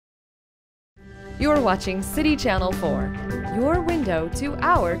You're watching City Channel 4, your window to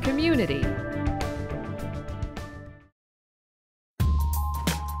our community.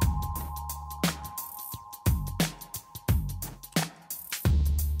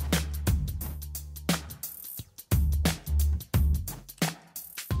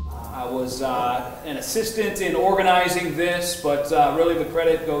 I was an assistant in organizing this, but really the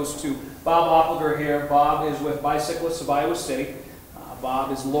credit goes to Bob Opliger here. Bob is with Bicyclists of Iowa City.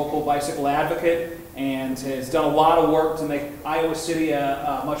 Bob is a local bicycle advocate and has done a lot of work to make Iowa City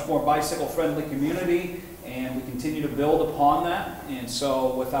a much more bicycle-friendly community, and we continue to build upon that. And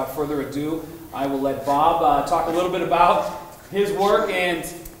so, without further ado, I will let Bob talk a little bit about his work and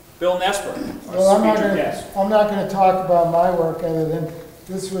Bill Nesper, our featured guest. I'm not going to talk about my work other than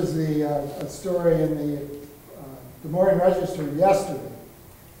this was a story in the Des Moines Register yesterday,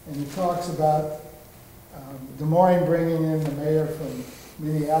 and he talks about Des Moines bringing in the mayor from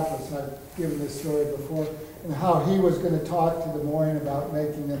Minneapolis. I've given this story before, and how he was going to talk to Des Moines about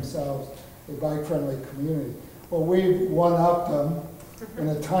making themselves a bike-friendly community. Well, we've one-upped them in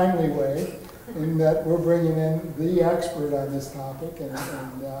a timely way, in that we're bringing in the expert on this topic, and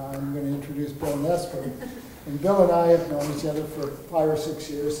I'm going to introduce Bill Nesper. And Bill and I have known each other for 5 or 6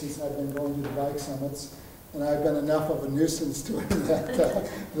 years since I've been going to the bike summits, and I've been enough of a nuisance to him that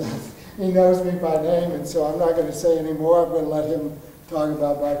he knows me by name, and so I'm not going to say any more. I'm going to let him talk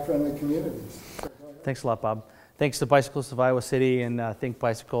about bike-friendly communities. Thanks a lot, Bob. Thanks to Bicyclists of Iowa City and Think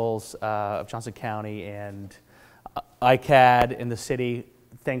Bicycles of Johnson County and ICAD in the city.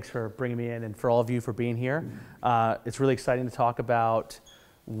 Thanks for bringing me in, and for all of you for being here. It's really exciting to talk about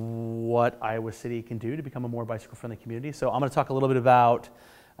what Iowa City can do to become a more bicycle-friendly community. So I'm going to talk a little bit about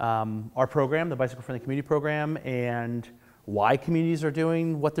our program, the Bicycle Friendly Community Program, and why communities are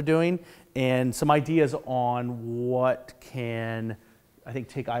doing what they're doing, and some ideas on what can, I think,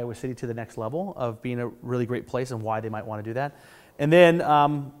 take Iowa City to the next level of being a really great place and why they might want to do that. And then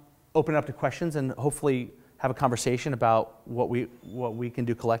open it up to questions and hopefully have a conversation about what we can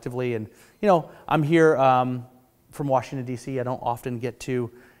do collectively. And, you know, I'm here from Washington, D.C. I don't often get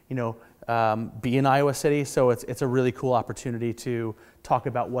to, you know, be in Iowa City, so it's a really cool opportunity to talk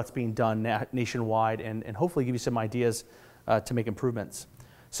about what's being done nationwide and hopefully give you some ideas to make improvements.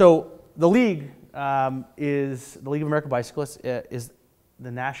 So the League is, the League of American Bicyclists is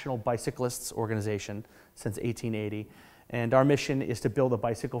the National Bicyclists Organization since 1880. And our mission is to build a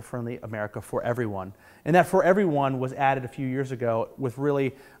bicycle-friendly America for everyone. And that for everyone was added a few years ago with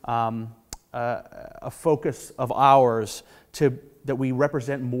really a focus of ours that we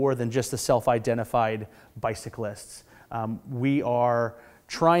represent more than just the self-identified bicyclists. We are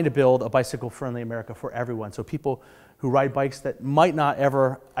trying to build a bicycle-friendly America for everyone. So people who ride bikes that might not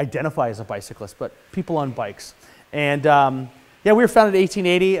ever identify as a bicyclist, but people on bikes. And yeah, we were founded in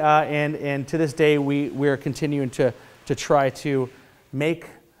 1880, and to this day we're continuing to try to make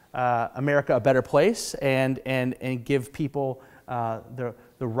America a better place and give people the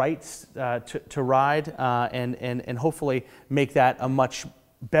rights to ride and hopefully make that a much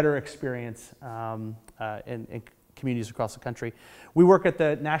better experience in communities across the country. We work at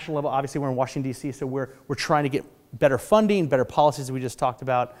the national level. Obviously, we're in Washington, D.C., so we're trying to get better funding, better policies that we just talked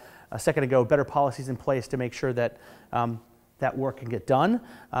about a second ago, better policies in place to make sure that that work can get done.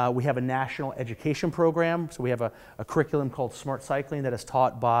 We have a national education program, so we have a curriculum called Smart Cycling that is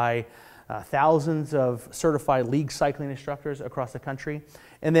taught by thousands of certified league cycling instructors across the country.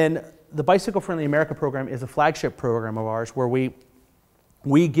 And then the Bicycle Friendly America program is a flagship program of ours where we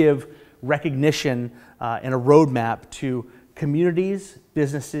give recognition and a roadmap to communities,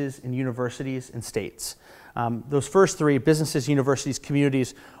 businesses, and universities and states. Those first three, businesses, universities,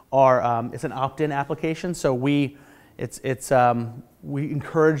 communities, are it's an opt-in application, so we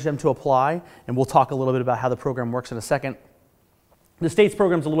encourage them to apply, and we'll talk a little bit about how the program works in a second. The state's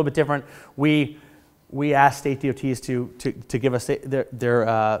program is a little bit different. We ask state DOTs to give us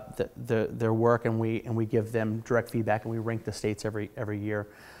their work, and we give them direct feedback, and we rank the states every year.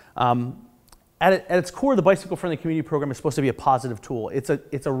 At its core, the Bicycle Friendly Community Program is supposed to be a positive tool. It's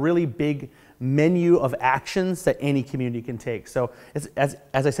a really big menu of actions that any community can take. So as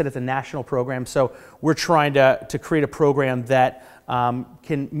I said, it's a national program. So we're trying to create a program that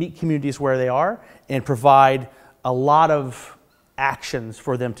can meet communities where they are and provide a lot of actions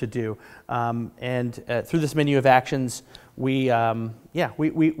for them to do. Through this menu of actions, we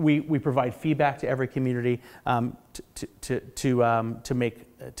provide feedback to every community to make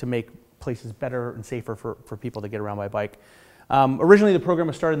places better and safer for people to get around by bike. Originally, the program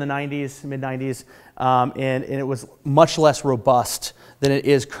was started in the 90s, mid-90s, and it was much less robust than it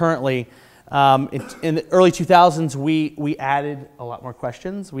is currently. In the early 2000s, we added a lot more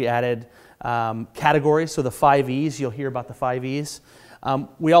questions. We added categories, so the 5 E's, you'll hear about the 5 E's.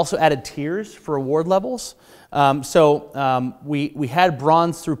 We also added tiers for award levels. We had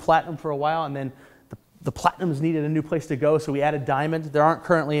bronze through platinum for a while, and then the platinums needed a new place to go, so we added diamond. There aren't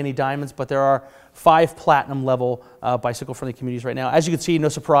currently any diamonds, but there are 5 platinum level bicycle-friendly communities right now. As you can see, no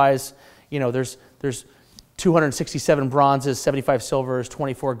surprise, there's 267 bronzes, 75 silvers,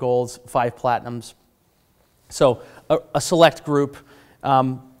 24 golds, 5 platinums. So a select group.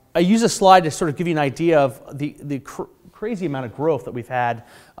 I use a slide to sort of give you an idea of the crazy amount of growth that we've had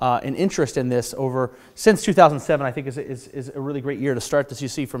and interest in this since 2007. I think is a really great year to start this. You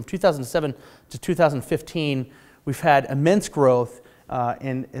see, from 2007 to 2015, we've had immense growth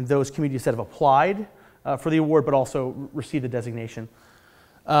in those communities that have applied for the award, but also received the designation.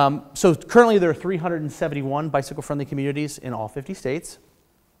 So currently there are 371 bicycle-friendly communities in all 50 states.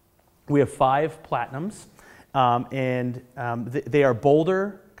 We have 5 platinums, they are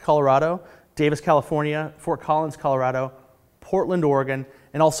Boulder, Colorado, Davis, California, Fort Collins, Colorado, Portland, Oregon,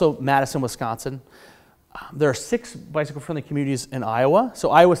 and also Madison, Wisconsin. There are 6 bicycle-friendly communities in Iowa.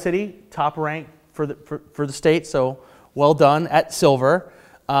 So Iowa City, top rank for the state, so well done at silver.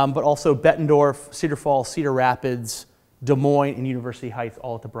 But also Bettendorf, Cedar Falls, Cedar Rapids, Des Moines, and University Heights,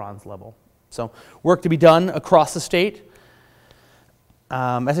 all at the bronze level. So work to be done across the state.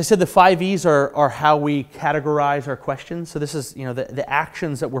 As I said, the 5 E's are how we categorize our questions. So this is, the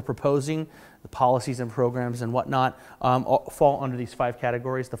actions that we're proposing, the policies and programs and whatnot, fall under these 5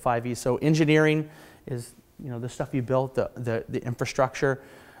 categories, the 5 E's. So engineering is, the stuff you built, the infrastructure.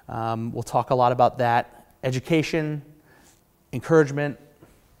 We'll talk a lot about that. Education, encouragement,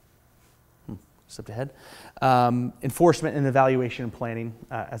 stepped ahead. Enforcement and evaluation and planning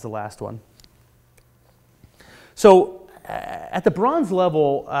as the last one. So at the bronze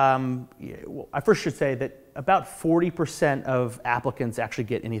level, I first should say that about 40% of applicants actually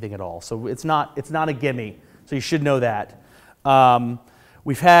get anything at all. So it's not a gimme, so you should know that.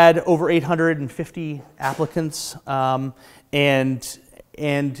 We've had over 850 applicants, and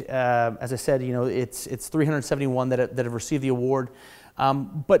as I said, it's 371 that have received the award.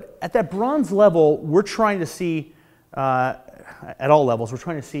 But at that bronze level, we're trying to see, at all levels, we're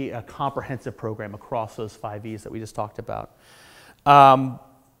trying to see a comprehensive program across those 5 E's that we just talked about.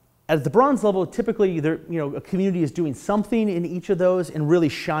 At the bronze level, typically, a community is doing something in each of those and really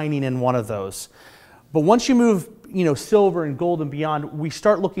shining in one of those. But once you move, silver and gold and beyond, we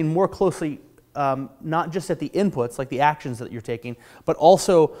start looking more closely, not just at the inputs, like the actions that you're taking, but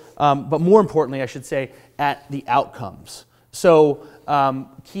also, but more importantly, I should say, at the outcomes. So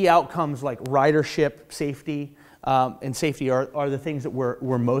key outcomes like ridership, safety, and safety are the things that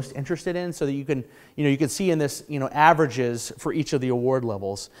we're most interested in, so that you can see in this, averages for each of the award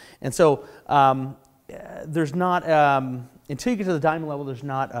levels. And so there's not, until you get to the diamond level, there's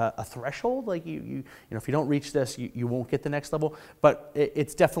not a threshold. Like if you don't reach this, you won't get the next level. But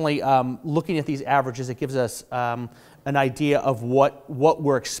it's definitely, looking at these averages, it gives us an idea of what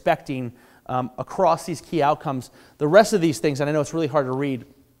we're expecting across these key outcomes. The rest of these things, and I know it's really hard to read,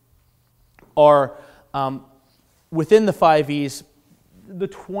 are within the 5 E's, the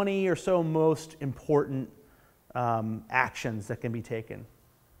 20 or so most important actions that can be taken.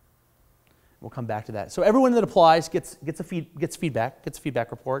 We'll come back to that. So everyone that applies gets a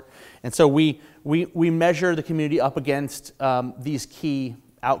feedback report, and so we measure the community up against these key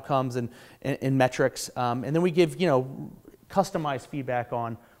outcomes and metrics, and then we give customized feedback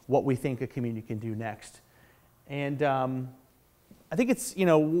on what we think a community can do next. And I think it's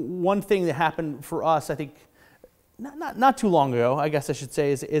one thing that happened for us, I think not too long ago, I guess I should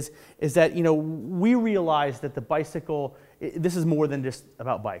say, is that we realized that the bicycle, this is more than just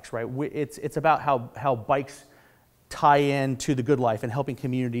about bikes, right? It's about how bikes tie in to the good life and helping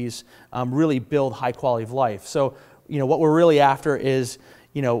communities really build high quality of life. So what we're really after is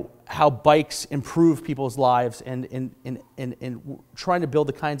how bikes improve people's lives and trying to build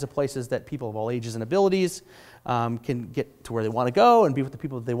the kinds of places that people of all ages and abilities can get to where they want to go and be with the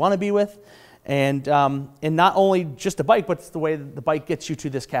people that they want to be with. And not only just a bike, but it's the way that the bike gets you to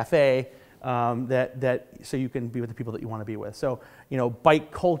this cafe so you can be with the people that you want to be with. So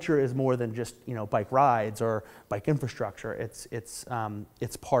bike culture is more than just bike rides or bike infrastructure. It's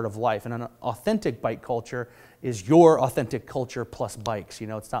part of life, and an authentic bike culture is your authentic culture plus bikes.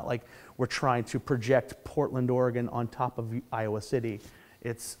 It's not like we're trying to project Portland, Oregon on top of Iowa City.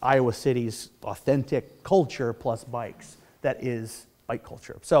 It's Iowa City's authentic culture plus bikes that is bike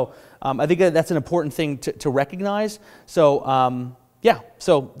culture. So I think that's an important thing to recognize. So yeah,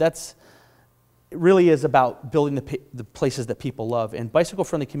 so that's it really is about building the places that people love. And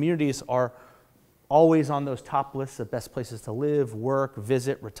bicycle-friendly communities are always on those top lists of best places to live, work,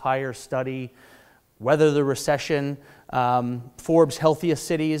 visit, retire, study, weather the recession. Forbes' healthiest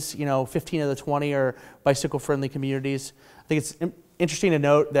cities, 15 of the 20 are bicycle-friendly communities. I think it's interesting to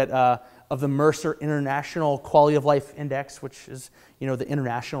note that of the Mercer International Quality of Life Index, which is the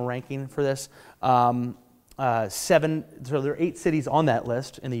international ranking for this, so there are 8 cities on that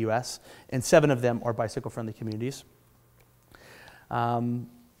list in the U.S., and 7 of them are bicycle-friendly communities.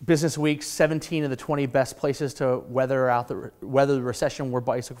 Business Week, 17 of the 20 best places to weather the recession were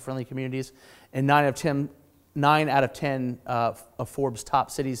bicycle-friendly communities, and 9 out of 10 of Forbes'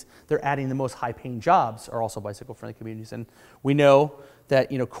 top cities, they're adding the most high-paying jobs are also bicycle-friendly communities. And we know that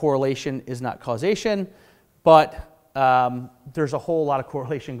correlation is not causation, but there's a whole lot of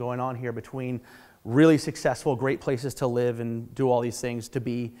correlation going on here between really successful, great places to live and do all these things to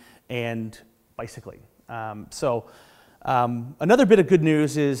be and bicycling. Another bit of good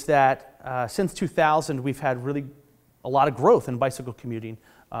news is that since 2000, we've had really a lot of growth in bicycle commuting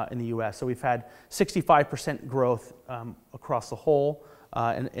in the U.S. So we've had 65% growth across the whole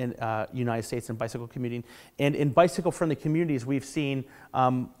in United States in bicycle commuting. And in bicycle-friendly communities, we've seen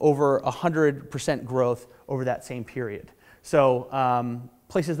over 100% growth over that same period. So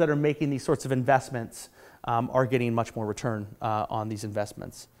places that are making these sorts of investments are getting much more return on these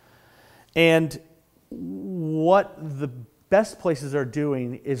investments. And what the best places are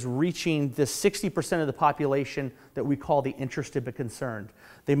doing is reaching the 60% of the population that we call the interested but concerned.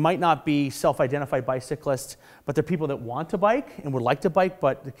 They might not be self-identified bicyclists, but they're people that want to bike and would like to bike,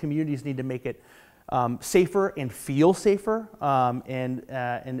 but the communities need to make it safer and feel safer,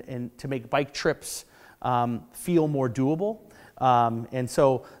 and to make bike trips feel more doable. And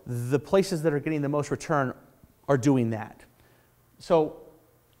so the places that are getting the most return are doing that. So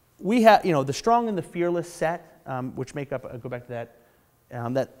we have, the strong and the fearless set, which make up, I'll go back to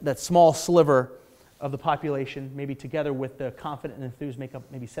that small sliver of the population, maybe together with the confident and enthused make up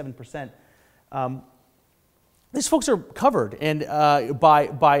maybe 7%. These folks are covered and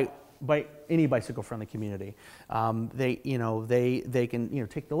by any bicycle-friendly community. They can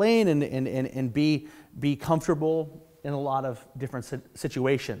take the lane and be comfortable in a lot of different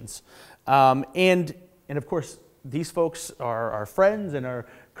situations. And of course, these folks are our friends and are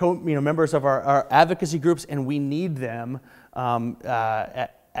members of our advocacy groups, and we need them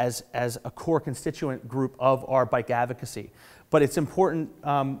as a core constituent group of our bike advocacy. But it's important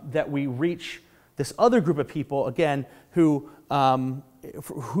that we reach this other group of people again who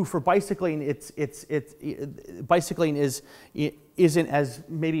for bicycling bicycling isn't as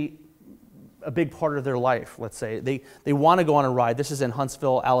maybe a big part of their life. Let's say they want to go on a ride. This is in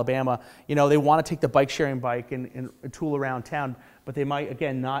Huntsville, Alabama. They want to take the bike sharing bike and tool around town, but they might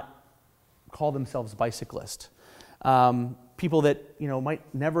again not call themselves bicyclists. People that might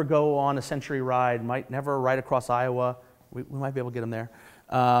never go on a Century ride, might never ride across Iowa. We might be able to get them there,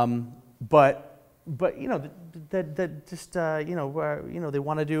 but that just they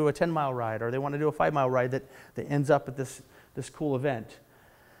want to do a 10-mile ride or they want to do a 5-mile ride that ends up at this cool event.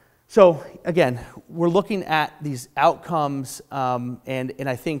 So again, we're looking at these outcomes, and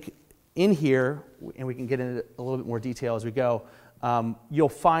I think in here, and we can get into a little bit more detail as we go, you'll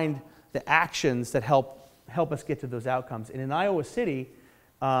find the actions that help us get to those outcomes. And in Iowa City,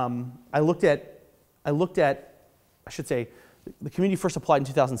 I should say, the community first applied in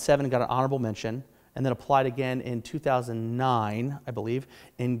 2007 and got an honorable mention, and then applied again in 2009, I believe,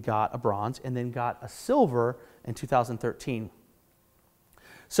 and got a bronze, and then got a silver in 2013.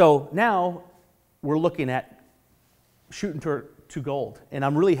 So now we're looking at shooting to gold, and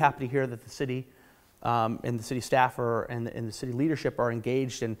I'm really happy to hear that the city and the city staff and the city leadership are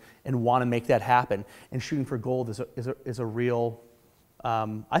engaged and want to make that happen. And shooting for gold is a real,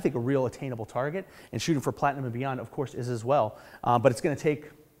 I think, a real attainable target. And shooting for platinum and beyond, of course, is as well. But it's going to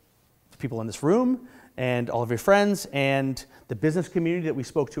take the people in this room and all of your friends and the business community that we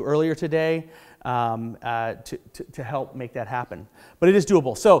spoke to earlier today to help make that happen. But it is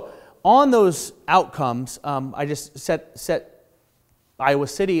doable. So on those outcomes, I just set Iowa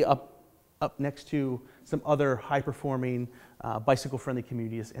City up next to some other high-performing bicycle-friendly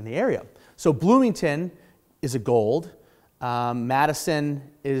communities in the area. So Bloomington is a gold. Madison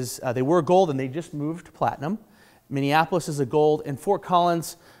is, they were gold and they just moved to platinum. Minneapolis is a gold. And Fort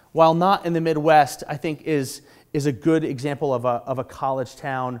Collins, while not in the Midwest, I think is a good example of a college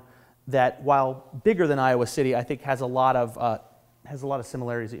town that, while bigger than Iowa City, I think has a lot of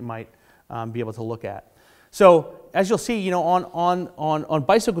similarities that you might be able to look at. So as you'll see, on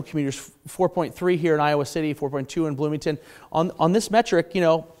bicycle commuters, 4.3 here in Iowa City, 4.2 in Bloomington. On this metric,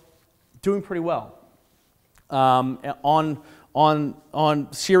 doing pretty well. On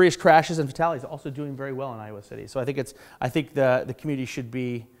serious crashes and fatalities, also doing very well in Iowa City. So I think the community should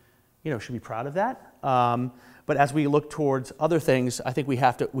be, should be proud of that. But as we look towards other things, I think we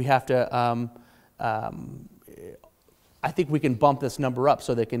have to. I think we can bump this number up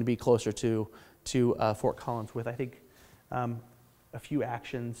so they can be closer to Fort Collins with, I think, a few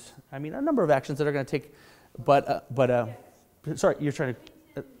actions. I mean, a number of actions that are going to take. But sorry, you're trying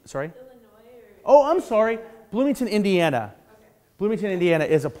to. Sorry. Oh, I'm sorry. Bloomington, Indiana. Okay. Bloomington, Indiana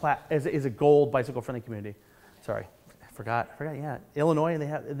is a gold bicycle friendly community. Sorry, I forgot. Yeah, Illinois,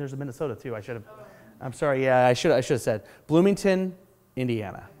 and there's a Minnesota too. I should have. I'm sorry. Yeah, I should have said Bloomington,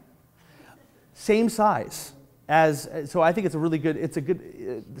 Indiana. Same size as. So I think it's a really good. It's a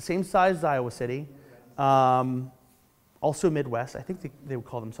good. The same size as Iowa City. Also Midwest. I think they would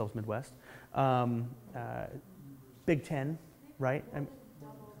call themselves Midwest. Big Ten, right?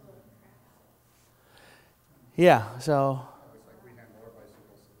 Yeah, so.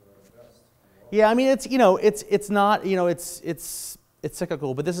 Yeah, I mean it's it's not it's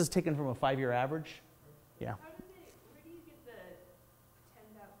cyclical, but this is taken from a 5-year average. Yeah. Where do you get the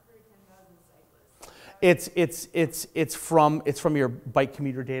 10,000 cyclists? It's from your bike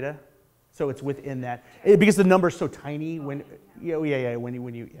commuter data, so it's within that because the number's so tiny when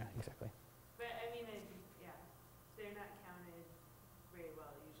when you exactly. But I mean they're not counted very well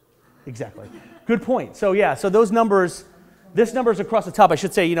usually. Exactly. Good point. So yeah, so those numbers, this number's across the top. I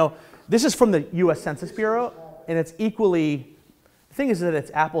should say, this is from the U.S. Census Bureau, and it's equally, the thing is that it's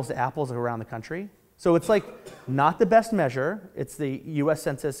apples to apples around the country. So it's like not the best measure. It's the U.S.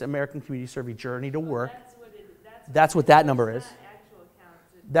 Census American Community Survey Journey to Work. That's what that number is.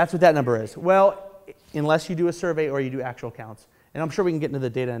 That's what that number is. Well, unless you do a survey or you do actual counts. And I'm sure we can get into the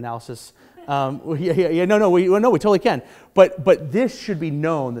data analysis. No, we totally can. But this should be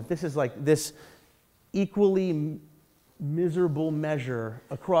known that this is like this equally miserable measure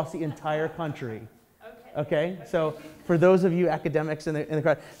across the entire country. Okay. So for those of you academics in the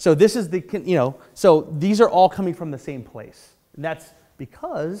crowd, so this is so these are all coming from the same place. And that's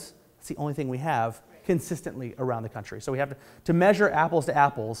because it's the only thing we have consistently around the country. So we have to measure apples to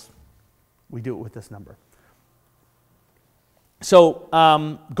apples. We do it with this number. So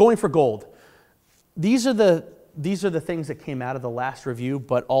going for gold. These are the things that came out of the last review,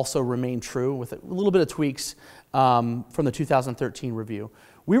 but also remain true with a little bit of tweaks from the 2013 review.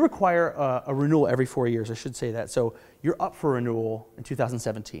 We require a renewal every 4 years, I should say that. So you're up for renewal in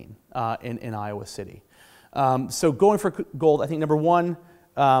 2017 in Iowa City. So going for gold, I think number one,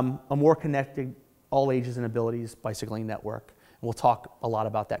 a more connected all ages and abilities bicycling network. And we'll talk a lot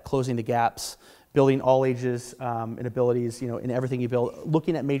about that, closing the gaps, building all ages and abilities, in everything you build,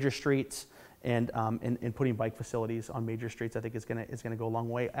 looking at major streets, and putting bike facilities on major streets, I think is gonna go a long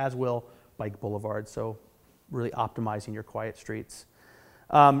way, as will bike boulevards. So really optimizing your quiet streets.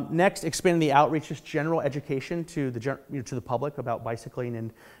 Next, expanding the outreach, just general education to the public about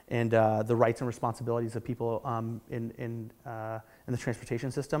bicycling and the rights and responsibilities of people in the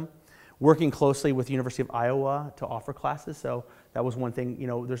transportation system. Working closely with the University of Iowa to offer classes. So that was one thing.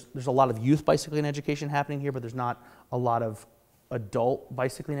 There's a lot of youth bicycling education happening here, but there's not a lot of adult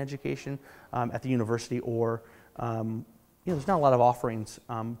bicycling education at the university, or there's not a lot of offerings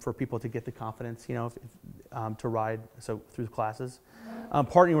for people to get the confidence, to ride through the classes.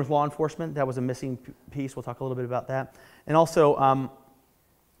 Partnering with law enforcement, that was a missing piece. We'll talk a little bit about that. And also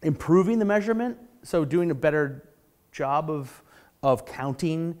improving the measurement, so doing a better job of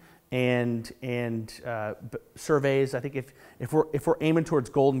counting and surveys. I think if we're aiming towards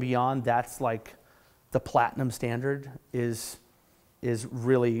gold and beyond, that's like the platinum standard is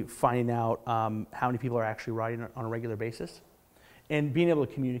really finding out how many people are actually riding on a regular basis and being able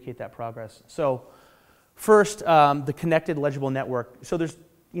to communicate that progress. So first, the connected legible network. So there's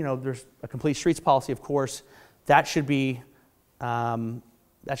a complete streets policy, of course. That should be a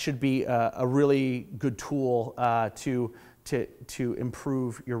really good tool to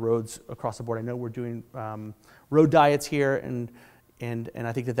improve your roads across the board. I know we're doing road diets here, and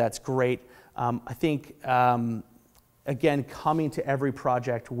I think that's great. I think again, coming to every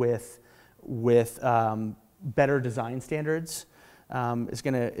project with better design standards is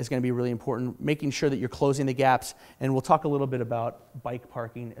going to be really important. Making sure that you're closing the gaps, and we'll talk a little bit about bike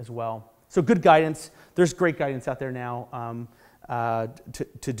parking as well. So good guidance. There's great guidance out there now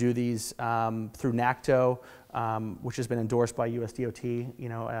to do these through NACTO, which has been endorsed by USDOT,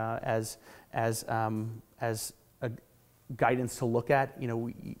 as a guidance to look at.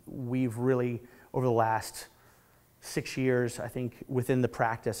 We've really over the last 6 years, I think, within the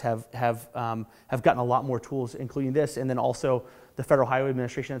practice have gotten a lot more tools, including this, and then also the Federal Highway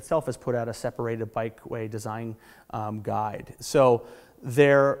Administration itself has put out a separated bikeway design guide. So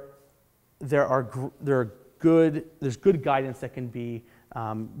there's good guidance that can be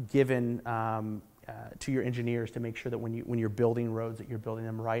given to your engineers to make sure that when you're building roads that you're building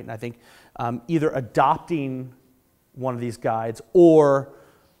them right. And I think either adopting one of these guides or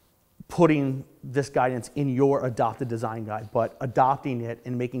putting this guidance in your adopted design guide, but adopting it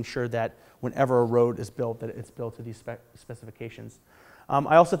and making sure that whenever a road is built, that it's built to these specifications.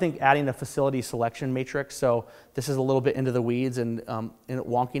 I also think adding a facility selection matrix. So this is a little bit into the weeds and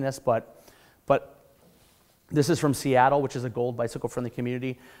wonkiness, but this is from Seattle, which is a gold bicycle-friendly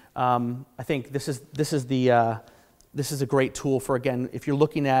community. I think this is a great tool for, again, if you're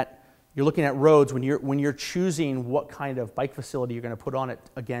looking at roads when you're choosing what kind of bike facility you're going to put on it.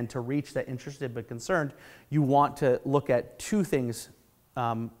 Again, to reach that interested but concerned, you want to look at two things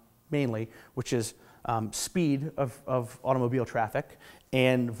mainly, which is speed of automobile traffic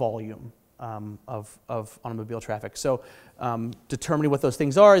and volume of automobile traffic. So determining what those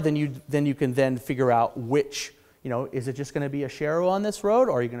things are, then you can then figure out which, is it just going to be a share on this road,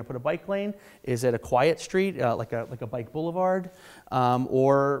 or are you going to put a bike lane? Is it a quiet street, like a bike boulevard,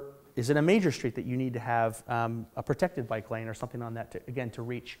 or is it a major street that you need to have a protected bike lane or something on that to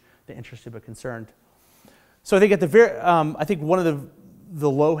reach the interested but concerned? So I think I think one of the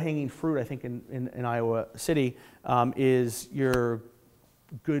low-hanging fruit, I think, in Iowa City is your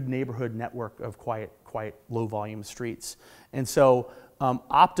good neighborhood network of quiet, low-volume streets. And so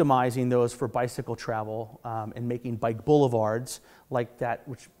optimizing those for bicycle travel and making bike boulevards like that,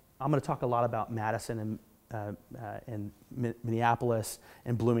 which I'm going to talk a lot about Madison and Minneapolis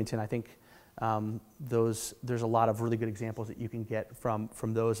and Bloomington. I think there's a lot of really good examples that you can get from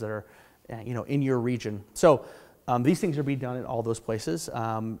those that are in your region. So these things are being done in all those places.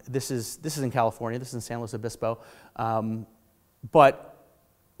 This is in California. This is in San Luis Obispo. But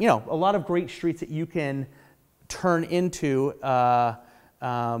a lot of great streets that you can turn into bike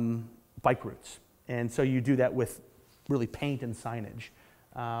routes. And so you do that with really paint and signage.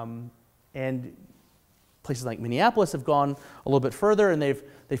 And places like Minneapolis have gone a little bit further, and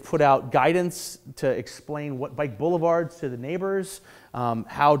they've put out guidance to explain what bike boulevards to the neighbors,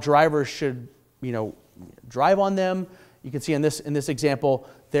 how drivers should drive on them. You can see in this example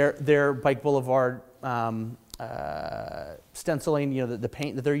their bike boulevard stenciling. The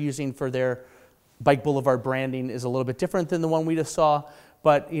paint that they're using for their bike boulevard branding is a little bit different than the one we just saw,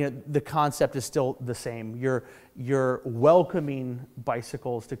 but the concept is still the same. You're welcoming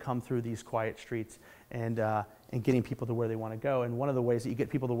bicycles to come through these quiet streets and getting people to where they want to go. And one of the ways that you get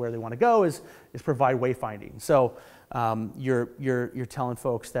people to where they want to go is provide wayfinding. So you're telling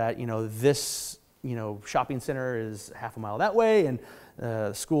folks that this shopping center is half a mile that way, and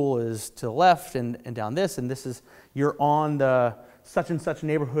school is to the left and down this, and you're on the such and such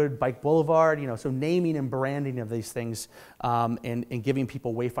neighborhood bike boulevard. So naming and branding of these things and giving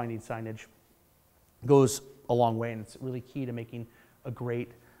people wayfinding signage goes a long way, and it's really key to making a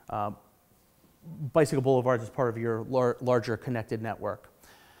great bicycle boulevards as part of your larger connected network.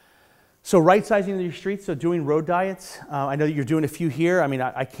 So right sizing of your streets, so doing road diets. I know that you're doing a few here. I mean,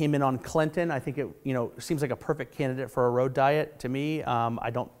 I came in on Clinton. I think it seems like a perfect candidate for a road diet to me.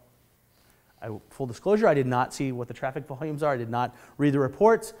 Full disclosure, I did not see what the traffic volumes are. I did not read the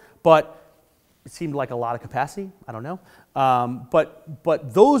reports, but it seemed like a lot of capacity. I don't know.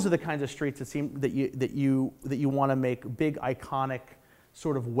 But those are the kinds of streets that you want to make big, iconic,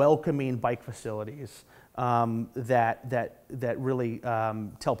 sort of welcoming bike facilities that really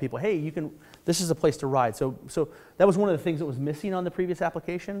tell people, hey, this is a place to ride. So that was one of the things that was missing on the previous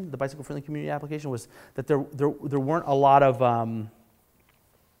application, the bicycle friendly community application, was that there weren't a lot of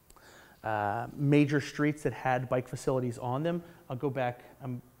major streets that had bike facilities on them. I'll go back.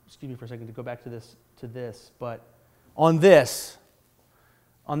 Excuse me for a second to go back to this. But on this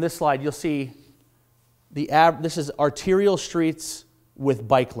slide, you'll see this is arterial streets with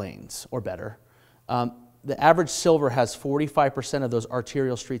bike lanes or better. The average silver has 45% of those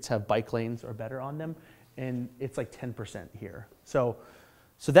arterial streets have bike lanes or better on them, and it's like 10% here. So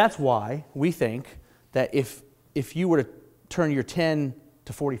that's why we think that if you were to turn your 10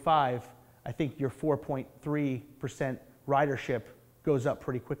 to 45, I think your 4.3% ridership goes up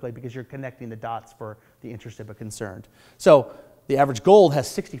pretty quickly because you're connecting the dots for the interested but concerned. So the average gold has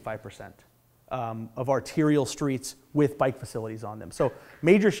 65% of arterial streets with bike facilities on them. So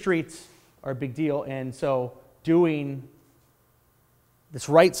major streets are a big deal, and so doing this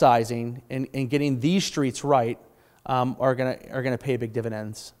right sizing and getting these streets right are gonna pay big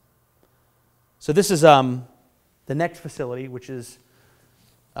dividends. So this is the next facility, which is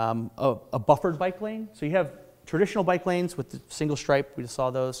a buffered bike lane. So you have traditional bike lanes with the single stripe, we just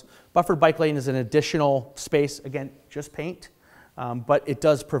saw those. Buffered bike lane is an additional space, again, just paint, but it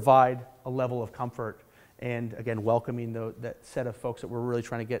does provide a level of comfort and, again, welcoming that set of folks that we're really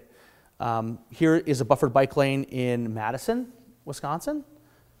trying to get. Here is a buffered bike lane in Madison, Wisconsin.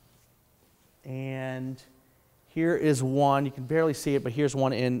 And here is one, you can barely see it, but here's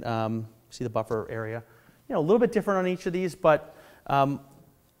one in, see the buffer area. You know, a little bit different on each of these, but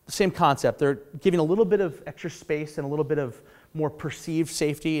same concept. They're giving a little bit of extra space and a little bit of more perceived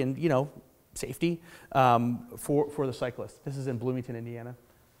safety and, you know, safety for the cyclist. This is in Bloomington, Indiana.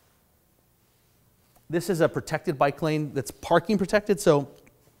 This is a protected bike lane that's parking protected. So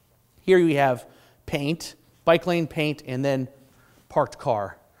here we have paint, bike lane paint, and then parked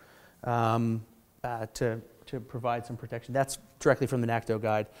car to provide some protection. That's directly from the NACTO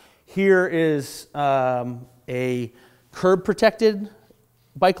guide. Here is a curb protected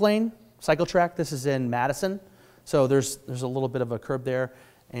bike lane, cycle track. This is in Madison. So there's a little bit of a curb there.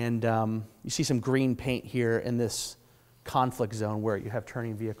 And you see some green paint here in this conflict zone where you have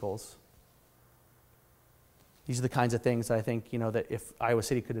turning vehicles. These are the kinds of things that I think, you know, that if Iowa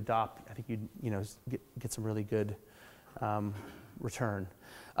City could adopt, I think you'd, you know, get some really good return.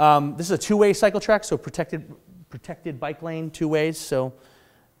 This is a two-way cycle track, so protected bike lane, two ways. So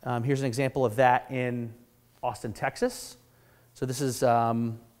here's an example of that in Austin, Texas. So this is,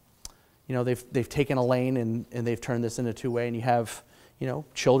 you know, they've taken a lane and they've turned this into two-way, and you have, you know,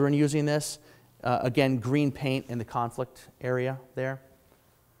 children using this. Again, green paint in the conflict area there.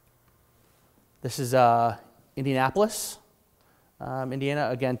 This is Indianapolis, Indiana.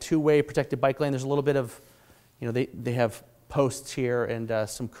 Again, two-way protected bike lane. There's a little bit of, you know, they have posts here and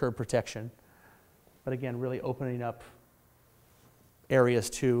some curb protection. But again, really opening up areas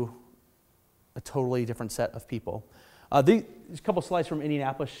to a totally different set of people. These couple slides from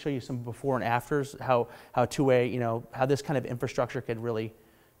Indianapolis show you some before and afters, how two-way, you know, how this kind of infrastructure could really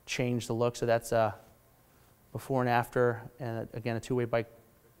change the look. So that's before and after, and again, a two-way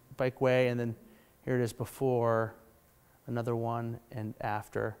bikeway, and then here it is before, another one, and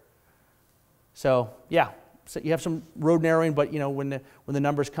after. So yeah, so you have some road narrowing, but you know, when the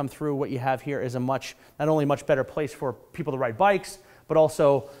numbers come through, what you have here is a not only much better place for people to ride bikes, but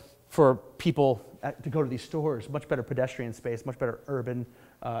also for people to go to these stores, much better pedestrian space, much better urban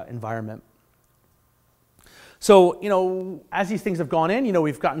environment. So, you know, as these things have gone in, you know,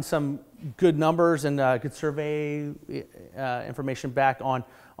 we've gotten some good numbers and good survey information back on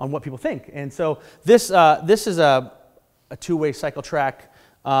what people think. And so this is a two-way cycle track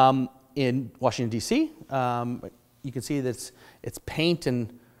in Washington, D.C. You can see that it's paint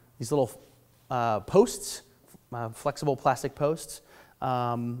and these little posts, flexible plastic posts.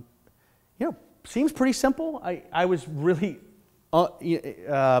 You know, seems pretty simple. I was really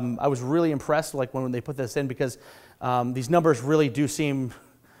impressed, like when they put this in, because these numbers really do seem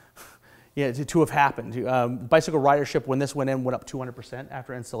to have happened. Bicycle ridership, when this went in, went up 200%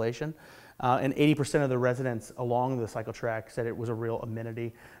 after installation, and 80% of the residents along the cycle track said it was a real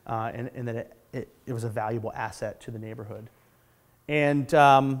amenity and that it was a valuable asset to the neighborhood. And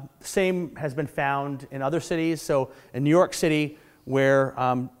same has been found in other cities. So in New York City, where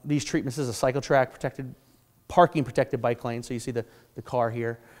these treatments is a cycle track parking protected bike lane. So you see the car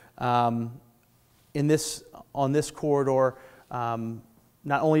here. On this corridor,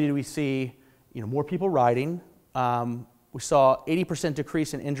 not only did we see, you know, more people riding, we saw 80%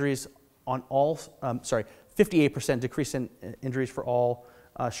 decrease in injuries on all, 58% decrease in injuries for all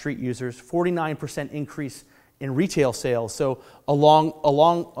street users, 49% increase in retail sales. So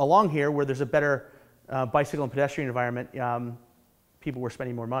along here, where there's a better bicycle and pedestrian environment, people were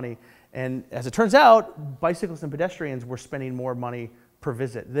spending more money. And as it turns out, bicyclists and pedestrians were spending more money per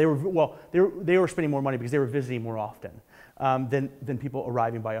visit. They were spending more money because they were visiting more often than people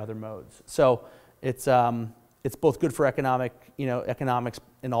arriving by other modes. So it's both good for economics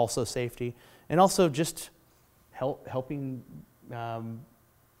and also safety, and also just helping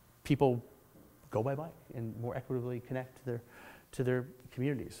people go by bike and more equitably connect to their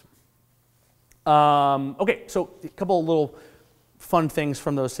communities. Okay, so a couple of little fun things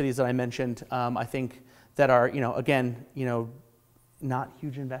from those cities that I mentioned, I think that are, again, not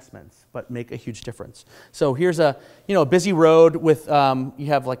huge investments, but make a huge difference. So here's a busy road with, you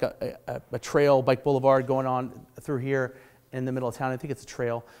have like a trail, bike boulevard going on through here in the middle of town. I think it's a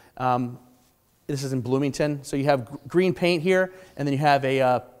trail. This is in Bloomington. So you have green paint here, and then you have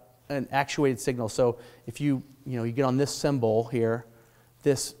an actuated signal. So if you get on this symbol here,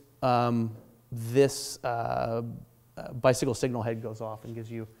 this bicycle signal head goes off and gives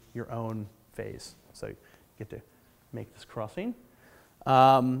you your own phase. So you get to make this crossing.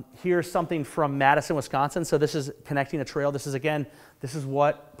 Here's something from Madison, Wisconsin. So this is connecting a trail. This is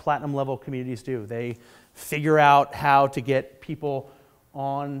what platinum level communities do. They figure out how to get people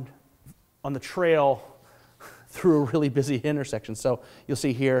on the trail through a really busy intersection. So you'll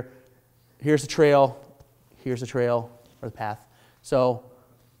see here's the trail, or the path. So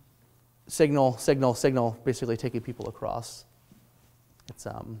signal, basically taking people across. It's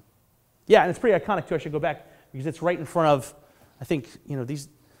yeah, and it's pretty iconic too. I should go back because it's right in front of, I think,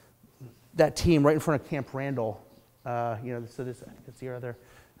 that team right in front of Camp Randall. So this, that's your other,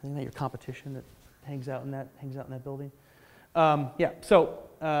 I think that your competition that hangs out in that building. Yeah, so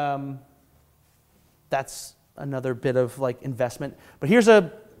that's another bit of like investment. But here's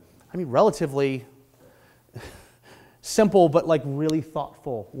relatively simple but like really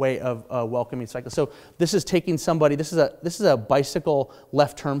thoughtful way of welcoming cyclists. So this is taking somebody. This is a bicycle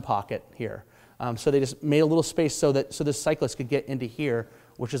left turn pocket here. So they just made a little space so this cyclist could get into here,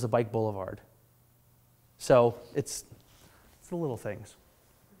 which is a bike boulevard. So it's the little things.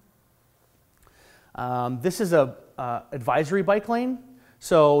 This is a advisory bike lane.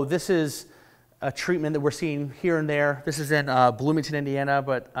 So this is a treatment that we're seeing here and there. This is in Bloomington, Indiana,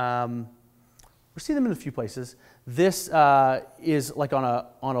 but we're seeing them in a few places. This is like on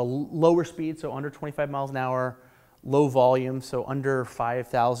a lower speed, so under 25 miles an hour, low volume, so under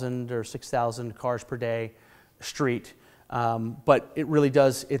 5,000 or 6,000 cars per day street. But it really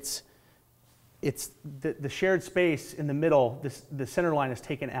does, it's the shared space in the middle, the center line is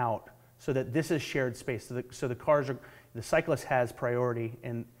taken out so that this is shared space. So the cyclist has priority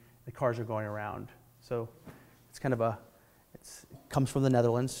and the cars are going around. So it's kind of it comes from the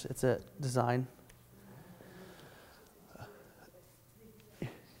Netherlands. It's a design.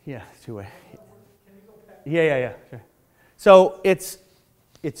 Yeah, two-way. Yeah, sure. So it's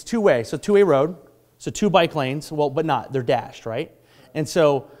two-way, so two-way road, so two bike lanes, well, but not, they're dashed, right? And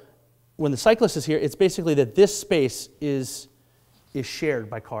so when the cyclist is here, it's basically that this space is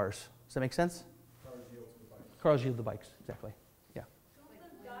shared by cars. Does that make sense? Cars yield the bikes, exactly, yeah. Don't the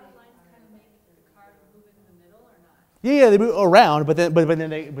dotted lines kind of make the cars move in the middle or not? Yeah, they move around, but then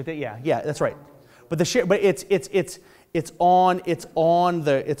yeah, that's right. But it's on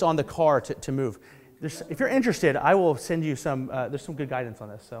the car to move. If you're interested, I will send you some. There's some good guidance on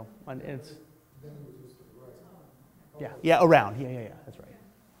this. So around. Yeah, that's right.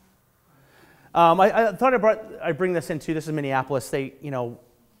 I thought I'd bring this into. This is Minneapolis.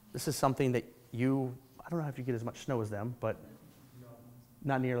 This is something that I don't know if you get as much snow as them, but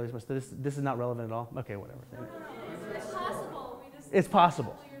not nearly as much. This is not relevant at all. Okay, whatever. No. It's possible. It's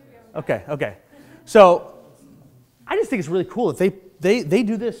possible. Okay. So I just think it's really cool that they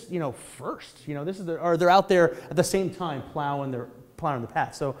do this, first. They're out there at the same time plowing the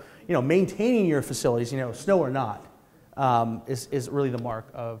path. So, maintaining your facilities, snow or not, is really the mark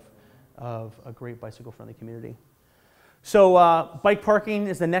of a great bicycle-friendly community. So bike parking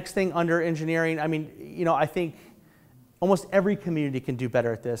is the next thing under engineering. I mean, I think almost every community can do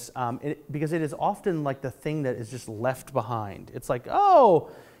better at this because it is often like the thing that is just left behind. It's like,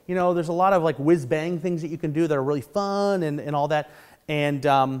 there's a lot of like whiz-bang things that you can do that are really fun and all that. And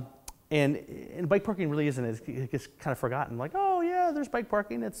bike parking really isn't. It gets kind of forgotten. Like, oh yeah, there's bike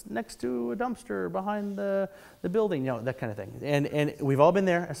parking. It's next to a dumpster behind the building, that kind of thing. And we've all been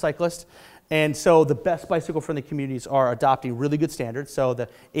there as cyclists. And so the best bicycle-friendly communities are adopting really good standards. So the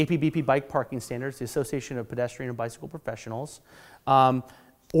APBP bike parking standards, the Association of Pedestrian and Bicycle Professionals,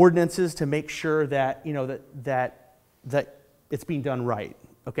 ordinances to make sure that that it's being done right.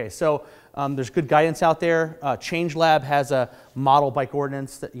 Okay, so there's good guidance out there. Change Lab has a model bike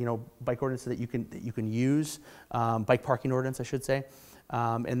ordinance that you can use, bike parking ordinance, I should say,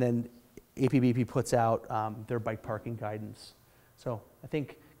 and then APBP puts out their bike parking guidance. So I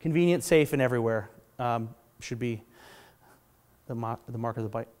think convenient, safe, and everywhere should be the mark of the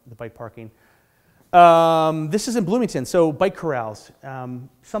bike parking. This is in Bloomington, so bike corrals,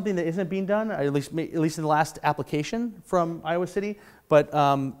 something that isn't being done, at least in the last application from Iowa City. But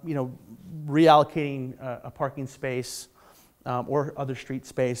reallocating a parking space or other street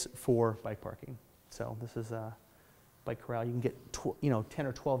space for bike parking. So this is a bike corral. You can get 10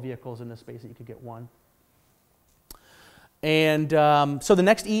 or 12 vehicles in this space that you could get one. And so the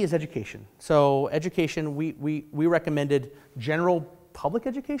next E is education. So education, we recommended general public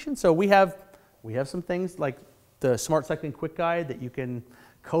education. So we have some things like the Smart Cycling Quick Guide that you can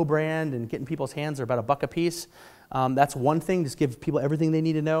co-brand and get in people's hands. They're about $1 a piece. That's one thing, just give people everything they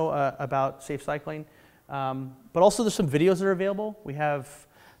need to know about safe cycling. But also there's some videos that are available.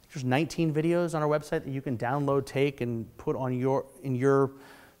 There's 19 videos on our website that you can download, take, and put on in your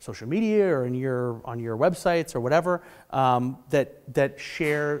social media or on your websites or whatever, that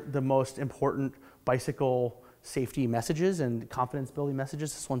share the most important bicycle safety messages and confidence building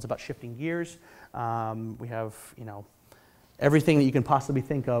messages. This one's about shifting gears. We have, everything that you can possibly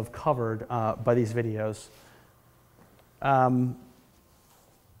think of covered by these videos.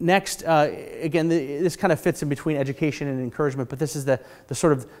 Next, again, this kind of fits in between education and encouragement, but this is the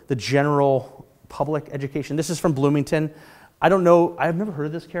sort of the general public education. This is from Bloomington. I don't know, I've never heard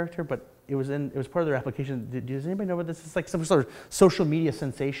of this character, but it was part of their application. Does anybody know what this is? Like some sort of social media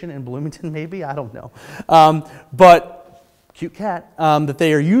sensation in Bloomington, maybe? I don't know. But cute cat that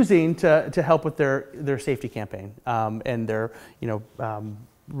they are using to help with their safety campaign. And they're,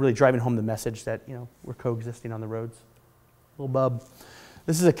 really driving home the message that, we're coexisting on the roads. Little bub.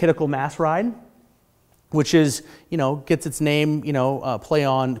 This is a Critical Mass ride, which is, gets its name, play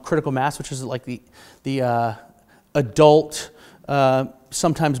on critical mass, which is like the adult,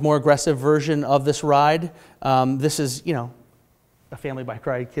 sometimes more aggressive version of this ride. This is, a family bike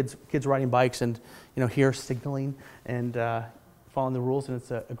ride, kids riding bikes and, here signaling and following the rules, and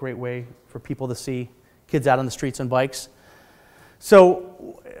it's a great way for people to see kids out on the streets on bikes.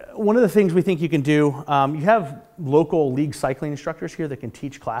 So one of the things we think you can do, you have local league cycling instructors here that can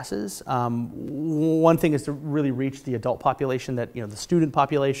teach classes. One thing is to really reach the adult population, that the student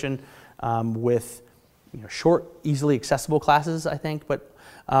population, with short, easily accessible classes, I think. But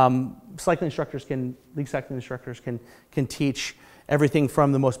league cycling instructors can teach everything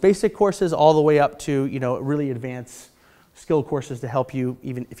from the most basic courses all the way up to really advanced skill courses to help you,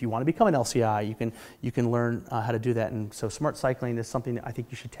 even if you want to become an LCI, you can learn how to do that. And so smart cycling is something that I think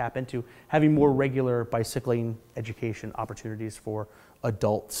you should tap into, having more regular bicycling education opportunities for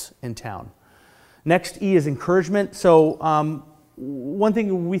adults in town. Next, E is encouragement. So one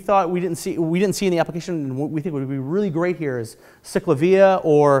thing we thought we didn't see in the application, and what we think would be really great here, is Ciclavia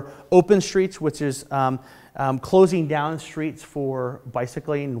or open streets, which is closing down streets for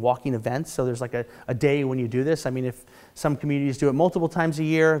bicycling and walking events. So there's like a day when you do this. I mean, if some communities do it multiple times a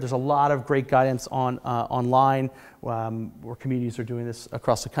year, there's a lot of great guidance online where communities are doing this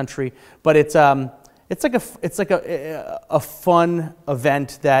across the country. But it's like a fun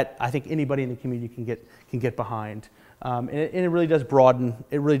event that I think anybody in the community can get behind, and it really does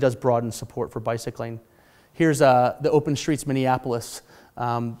broaden support for bicycling. Here's the Open Streets Minneapolis.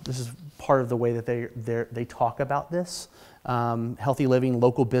 This is part of the way that they talk about this: healthy living,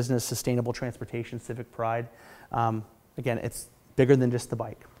 local business, sustainable transportation, civic pride. Again, it's bigger than just the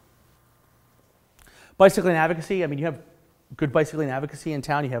bike. Bicycling advocacy. I mean, you have good bicycling advocacy in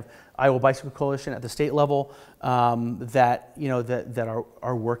town. You have Iowa Bicycle Coalition at the state level that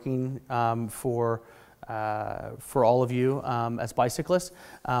are working for all of you as bicyclists.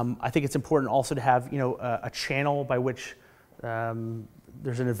 I think it's important also to have a channel by which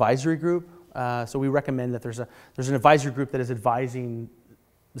there's an advisory group. So we recommend that there's an advisory group that is advising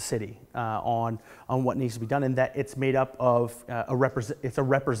the city on what needs to be done, and that it's made up of it's a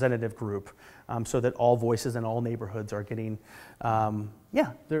representative group, so that all voices in all neighborhoods are getting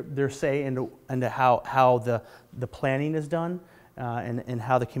their say into how the planning is done and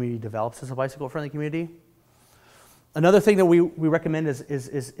how the community develops as a bicycle friendly community. Another thing that we recommend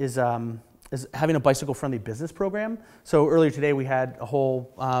is having a bicycle friendly business program. So earlier today we had a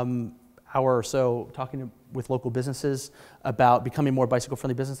whole hour or so talking with local businesses about becoming more bicycle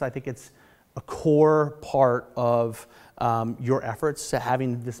friendly business. I think it's a core part of your efforts to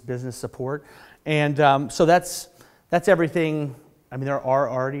having this business support. And so that's everything. I mean, there are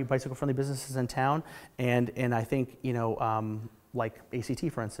already bicycle friendly businesses in town, and I think like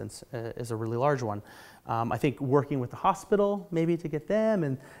ACT, for instance, is a really large one. I think working with the hospital maybe to get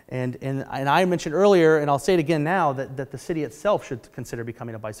them, and I mentioned earlier, and I'll say it again now, that the city itself should consider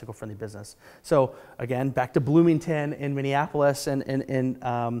becoming a bicycle friendly business. So again, back to Bloomington in Minneapolis, and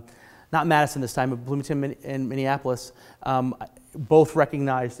not Madison this time, but Bloomington and Minneapolis, both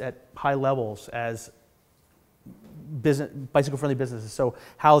recognized at high levels as bicycle friendly businesses. So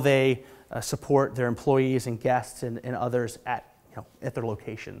how they support their employees and guests and others at their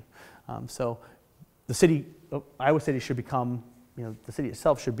location. So the city, Iowa City should become, the city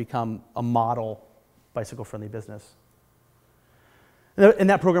itself should become a model bicycle-friendly business. And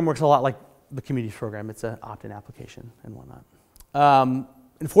that program works a lot like the communities program. It's an opt-in application and whatnot.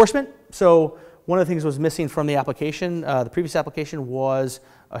 Enforcement. So one of the things that was missing from the application, the previous application, was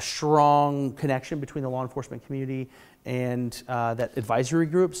a strong connection between the law enforcement community and that advisory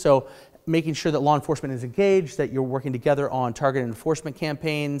group. So making sure that law enforcement is engaged, that you're working together on targeted enforcement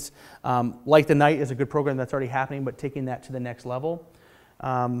campaigns. Like the Night is a good program that's already happening, but taking that to the next level.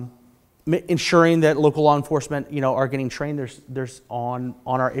 ensuring that local law enforcement, are getting trained. There's on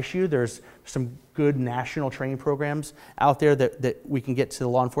our issue. There's some good national training programs out there that we can get to the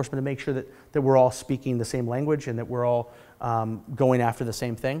law enforcement to make sure that we're all speaking the same language and that we're all going after the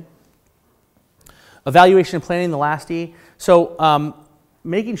same thing. Evaluation and planning, the last E. So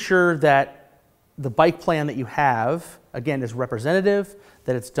making sure that the bike plan that you have, again, is representative,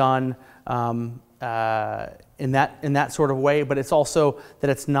 that it's done in that sort of way, but it's also that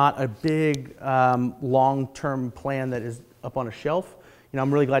it's not a big long-term plan that is up on a shelf.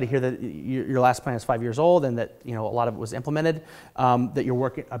 I'm really glad to hear that your last plan is 5 years old and that a lot of it was implemented. That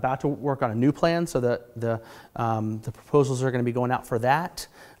you're about to work on a new plan, so that the proposals are going to be going out for that.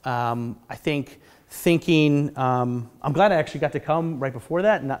 I'm glad I actually got to come right before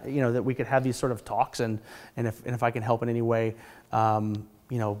that, and that we could have these sort of talks, and if I can help in any way,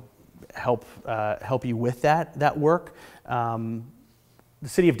 help you with that work. The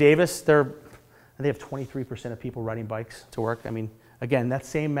city of Davis, they have 23% of people riding bikes to work. I mean, again, that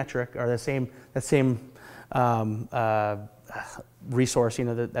same metric or that same resource,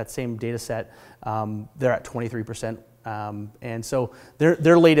 that same data set, they're at 23%. And so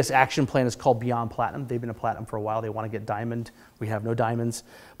their latest action plan is called Beyond Platinum. They've been a platinum for a while. They want to get diamond. We have no diamonds.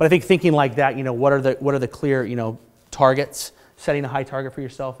 But I think thinking like that, what are the clear, targets, setting a high target for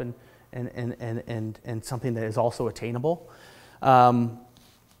yourself and something that is also attainable.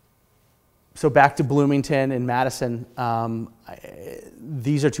 So back to Bloomington and Madison,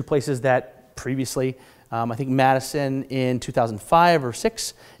 these are two places that previously, I think Madison in 2005 or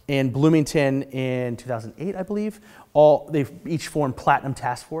 6 and Bloomington in 2008, I believe, they've each formed Platinum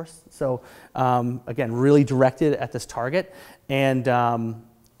Task Force. So again, really directed at this target, and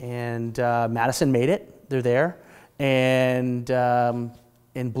Madison made it. They're there, and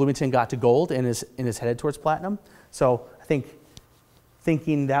Bloomington got to gold and is headed towards platinum. So I think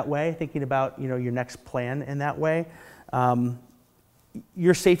thinking that way, thinking about your next plan in that way.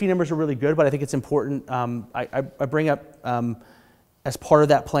 Your safety numbers are really good, but I think it's important. I bring up as part of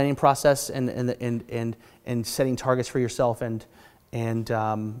that planning process and setting targets for yourself and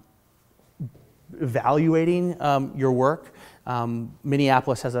evaluating your work.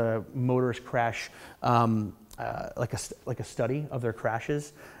 Minneapolis has a motorist crash. Like a study of their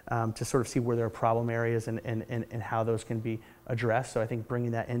crashes to sort of see where there are problem areas and how those can be addressed. So I think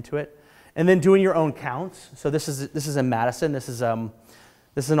bringing that into it, and then doing your own counts. So this is in Madison. This is an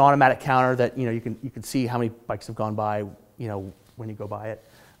automatic counter that you can see how many bikes have gone by when you go by it.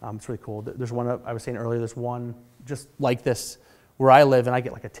 It's really cool. There's one I was saying earlier. There's one just like this where I live, and I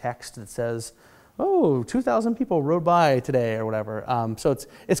get like a text that says, oh, 2,000 people rode by today or whatever. So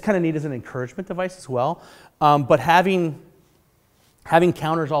it's kind of neat as an encouragement device as well. But having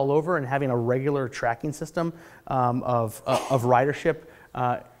counters all over and having a regular tracking system of ridership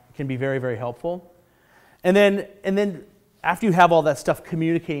can be very, very helpful. And then after you have all that stuff,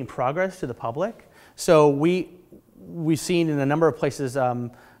 communicating progress to the public. So we've seen in a number of places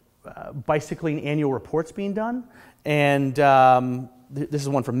bicycling annual reports being done, and this is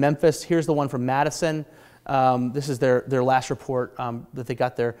one from Memphis. Here's the one from Madison. This is their last report that they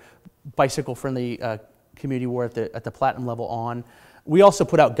got their bicycle-friendly community war at the platinum level on. We also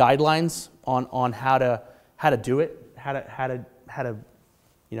put out guidelines on how to do it, how to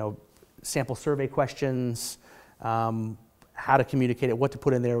sample survey questions, how to communicate it, what to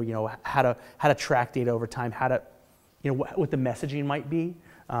put in there, how to track data over time, how to what the messaging might be.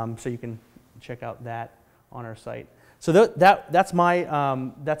 So you can check out that on our site. So that's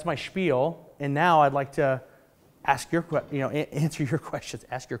my spiel, and now I'd like to answer your questions.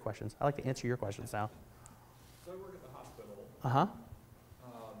 Ask your questions. I like to answer your questions now. So I work at the hospital. Uh-huh.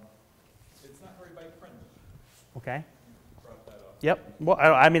 It's not very bike friendly. Okay. You brought that up. Yep. Well,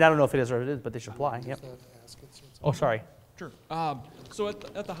 I mean, I don't know if it is or it is, but they should apply. Yep. Oh, sorry. Sure. So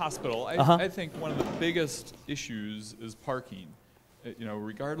at the hospital, I think one of the biggest issues is parking.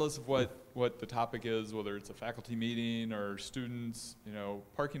 Regardless of what the topic is, whether it's a faculty meeting or students,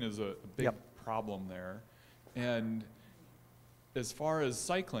 parking is a big problem there. And as far as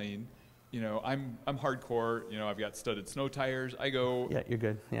cycling, I'm hardcore. I've got studded snow tires. I go. Yeah, you're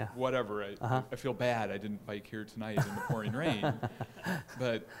good. Yeah. Whatever. I feel bad. I didn't bike here tonight in the pouring rain,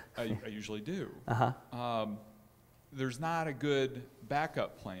 but I usually do. There's not a good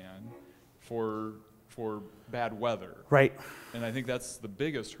backup plan for bad weather. Right. And I think that's the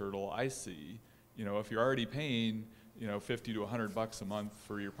biggest hurdle I see. If you're already paying, $50 to $100 a month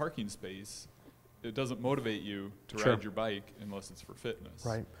for your parking space, it doesn't motivate you to ride your bike unless it's for fitness.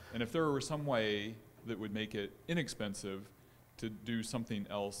 Right. And if there were some way that would make it inexpensive to do something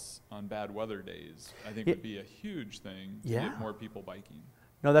else on bad weather days, I think would be a huge thing to get more people biking.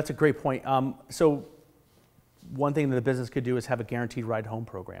 No, that's a great point. So one thing that the business could do is have a guaranteed ride home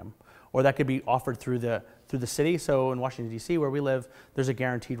program, or that could be offered through the city. So in Washington D.C., where we live, there's a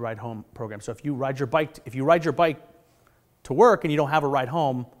guaranteed ride home program. So if you ride your bike to work and you don't have a ride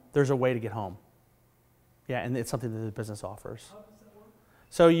home, there's a way to get home. Yeah, and it's something that the business offers. How does that work?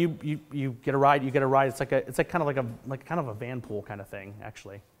 So you get a ride. You get a ride. It's like kind of a van pool kind of thing,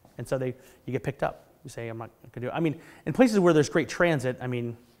 actually. And so you get picked up. You say, I'm not going to do it. I mean, in places where there's great transit, I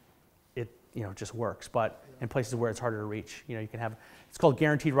mean, it just works. But in places where it's harder to reach, you can have. It's called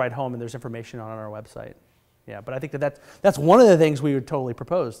Guaranteed Ride Home, and there's information on our website. Yeah, but I think that's one of the things we would totally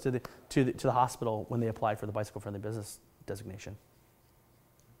propose to the hospital when they apply for the bicycle friendly business designation.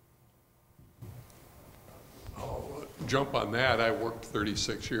 I'll jump on that. I worked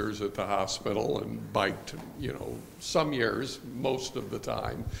 36 years at the hospital and biked, some years, most of the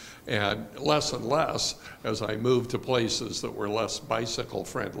time, and less as I moved to places that were less bicycle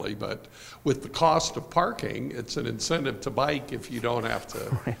friendly. But with the cost of parking, it's an incentive to bike if you don't have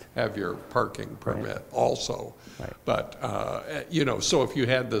to have your parking permit also. Right. But, so if you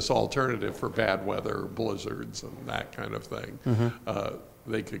had this alternative for bad weather, blizzards and that kind of thing,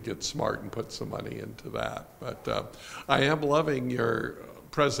 they could get smart and put some money into that. But I am loving your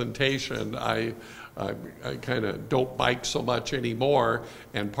presentation. I kind of don't bike so much anymore,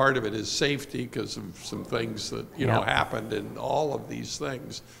 and part of it is safety because of some things that happened in all of these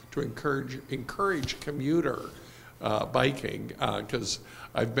things to encourage commuter biking, because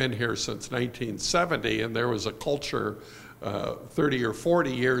I've been here since 1970, and there was a culture 30 or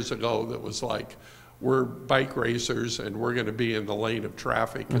 40 years ago that was like, we're bike racers and we're going to be in the lane of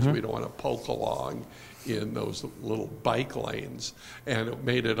traffic because we don't want to poke along in those little bike lanes, and it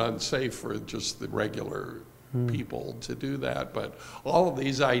made it unsafe for just the regular people to do that. But all of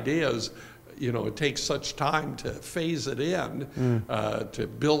these ideas, it takes such time to phase it in, to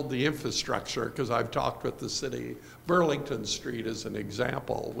build the infrastructure, because I've talked with the city. Burlington Street is an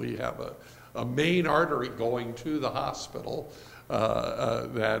example. We have a main artery going to the hospital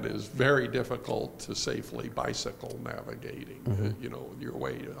that is very difficult to safely bicycle navigating, your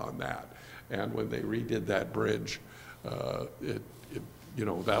way on that. And when they redid that bridge, that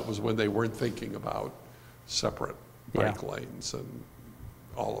was when they weren't thinking about separate bike lanes and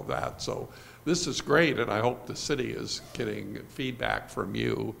all of that. So this is great, and I hope the city is getting feedback from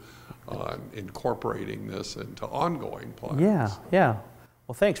you on incorporating this into ongoing plans. Yeah.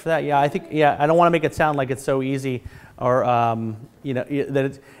 Well, thanks for that. Yeah, I think, I don't want to make it sound like it's so easy, or,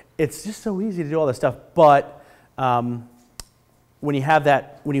 that it's just so easy to do all this stuff. But when you have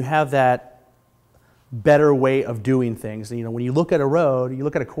that better way of doing things, when you look at a road, you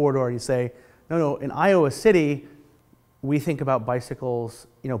look at a corridor, and you say, no, in Iowa City, we think about bicycles,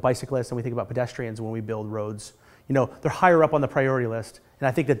 bicyclists, and we think about pedestrians when we build roads. They're higher up on the priority list. And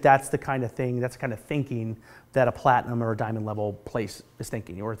I think that's the kind of thing, that's the kind of thinking that a platinum or a diamond level place is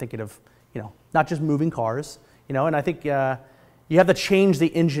thinking. We're thinking of, not just moving cars, and I think you have to change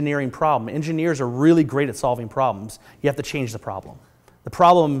the engineering problem. Engineers are really great at solving problems. You have to change the problem. The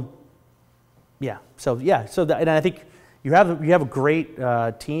problem, and I think you have a great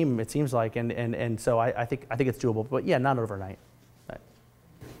team, it seems like, and so I think it's doable, but not overnight.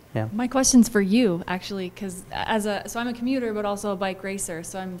 Yeah. My question's for you, actually, because so I'm a commuter, but also a bike racer.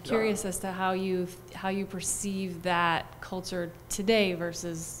 So I'm curious as to how you perceive that culture today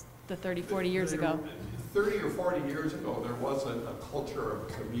versus the 30, 40 years ago. 30 or 40 years ago, there wasn't a culture of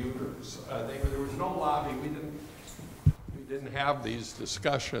commuters. There was no lobby. We didn't have these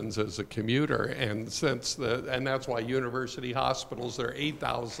discussions as a commuter, and that's why university hospitals, there are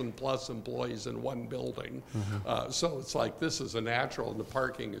 8,000 plus employees in one building. So it's like, this is a natural, and the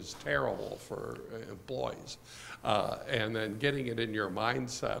parking is terrible for employees. And then getting it in your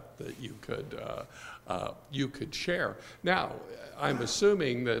mindset that you could share. Now, I'm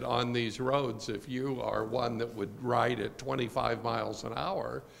assuming that on these roads, if you are one that would ride at 25 miles an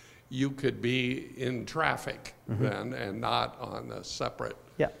hour, you could be in traffic then and not on a separate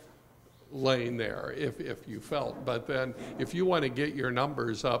lane there if you felt. But then if you want to get your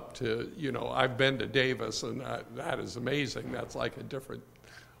numbers up to, I've been to Davis, and that is amazing. That's like a different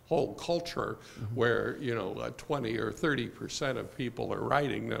whole culture where, 20 or 30% of people are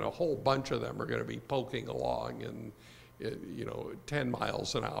riding, then a whole bunch of them are going to be poking along in 10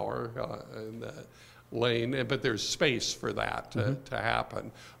 miles an hour in the lane, but there's space for that to happen.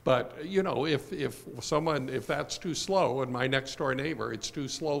 But if that's too slow, and my next door neighbor, it's too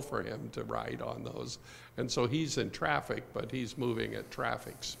slow for him to ride on those, and so he's in traffic, but he's moving at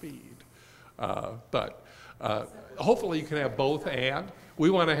traffic speed. But hopefully you can have both, and We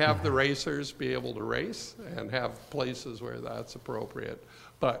want to have the racers be able to race and have places where that's appropriate.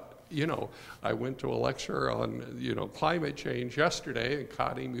 But, you know, I went to a lecture on, you know, climate change yesterday, and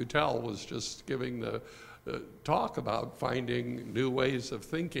Connie Mutel was just giving the talk about finding new ways of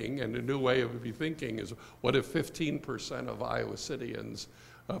thinking, and a new way of thinking is, what if 15% of Iowa Cityans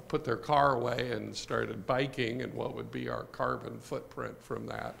put their car away and started biking, and what would be our carbon footprint from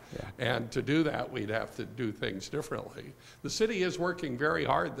that? Yeah. And to do that, we'd have to do things differently. The city is working very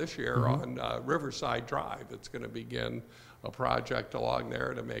hard this year on Riverside Drive. It's going to begin a project along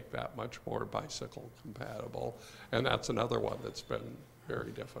there to make that much more bicycle compatible, and that's another one that's been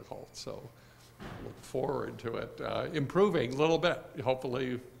very difficult. So look forward to it improving a little bit,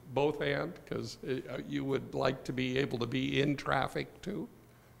 hopefully both and, because you would like to be able to be in traffic too.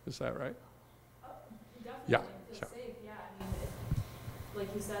 Is that right? Definitely. Yeah. Feel safe. Yeah. I mean,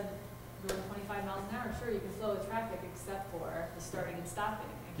 like you said, going 25 miles an hour, sure, you can slow the traffic except for the starting and stopping.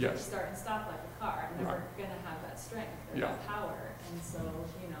 You can't start and stop like a car. I'm never going to have that strength or that power. And so,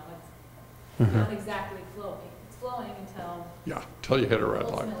 you know, it's not exactly flowing. It's flowing until you hit a red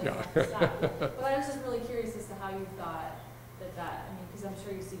light. Yeah. But I was just really curious as to how you thought that. I mean, because I'm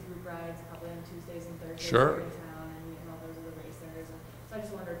sure you see group rides probably on Tuesdays and Thursdays here in town, and you know those are the racers. And so I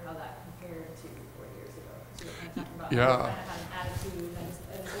just wondered how that compared to 4 years ago. Because you were kind of talking about how you kind of had an attitude. And I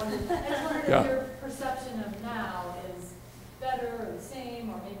just wondered if your perception of now is better or the same,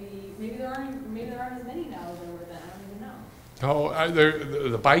 or maybe there aren't as many now as there were then. I don't even know. Oh,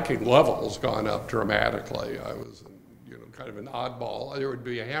 the biking level's gone up dramatically. I was, you know, kind of an oddball. There would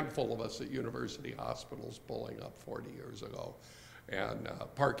be a handful of us at university hospitals pulling up 40 years ago, and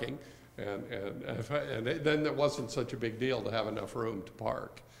parking, and then it wasn't such a big deal to have enough room to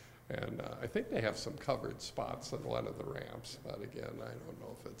park. And I think they have some covered spots on one of the ramps, but again, I don't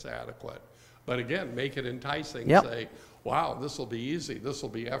know if it's adequate. But again, make it enticing. Say, wow, this will be easy. This will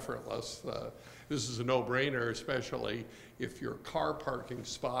be effortless. This is a no-brainer, especially if your car parking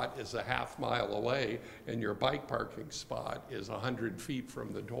spot is a half mile away and your bike parking spot is 100 feet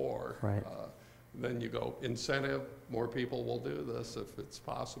from the door. Right. Then you go, incentive, more people will do this if it's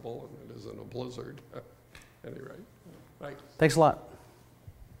possible and it isn't a blizzard. Anyway, thanks. Thanks a lot.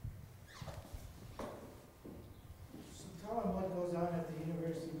 So tell them what goes on at the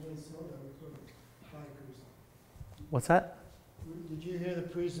University of Minnesota with bikers. What's that? Did you hear the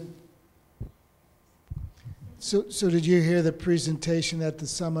So did you hear the presentation at the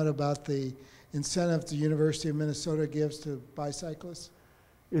summit about the incentive the University of Minnesota gives to bicyclists?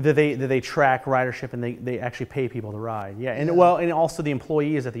 That they track ridership and they actually pay people to ride. Yeah, and well, and also the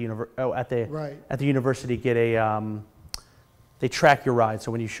employees at the university get a they track your ride. So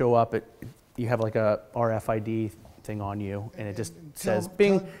when you show up, you have like a RFID thing on you, and it just says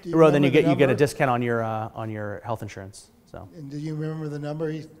 "Bing," then you get a discount on your health insurance. So. And do you remember the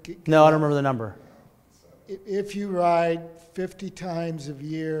number? No, I don't remember the number. If you ride 50 times a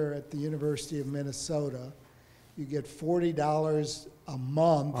year at the University of Minnesota, you get $40 a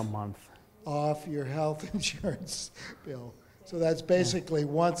month off your health insurance bill. So that's basically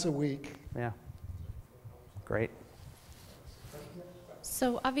once a week. Yeah. Great.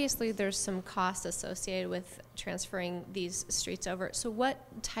 So obviously there's some cost associated with transferring these streets over. So what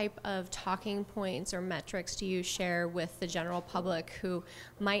type of talking points or metrics do you share with the general public who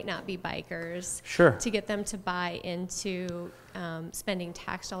might not be bikers to get them to buy into spending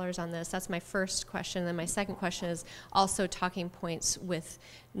tax dollars on this? That's my first question. And then my second question is also talking points with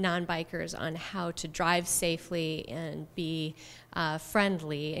non-bikers on how to drive safely and be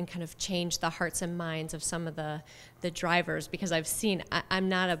friendly and kind of change the hearts and minds of some of the drivers, because I've seen, I'm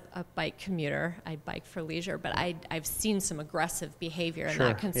not a bike commuter, I bike for leisure, but I've seen some aggressive behavior, and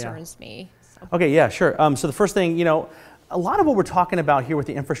that concerns me. So. Okay, yeah, sure. So the first thing, a lot of what we're talking about here with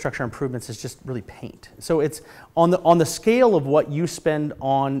the infrastructure improvements is just really paint. So it's on the scale of what you spend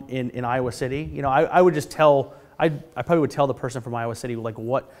on in Iowa City. I would just tell, I probably would tell the person from Iowa City like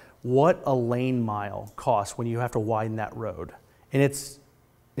what a lane mile costs when you have to widen that road, and it's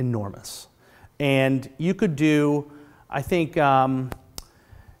enormous. And you could do, I think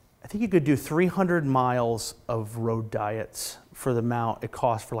you could do 300 miles of road diets for the amount it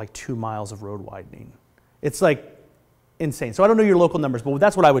costs for like 2 miles of road widening. It's like insane. So I don't know your local numbers, but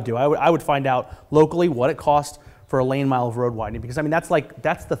that's what I would do. I would find out locally what it costs for a lane mile of road widening, because I mean that's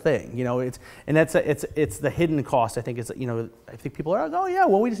the thing, it's the hidden cost. I think it's I think people are like, oh yeah,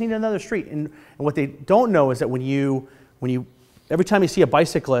 well we just need another street, and what they don't know is that when you every time you see a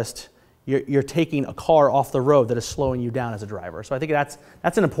bicyclist, you're taking a car off the road that is slowing you down as a driver. So I think that's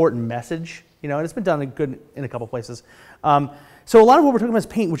an important message, and it's been done in a couple places. So a lot of what we're talking about is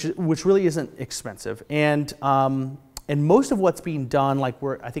paint, which really isn't expensive, and And most of what's being done, like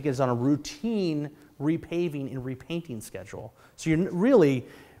I think is on a routine repaving and repainting schedule. So you're really,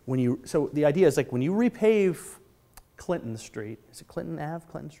 so the idea is like when you repave Clinton Street, is it Clinton Ave,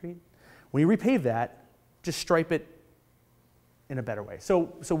 Clinton Street? When you repave that, just stripe it in a better way. So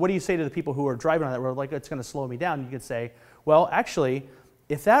what do you say to the people who are driving on that road, like it's gonna slow me down? You could say, well, actually,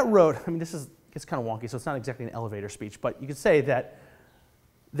 if that road, I mean, it's kind of wonky, so it's not exactly an elevator speech, but you could say that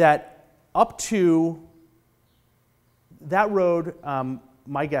up to that road,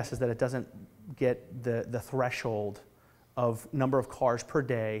 my guess is that it doesn't get the threshold of number of cars per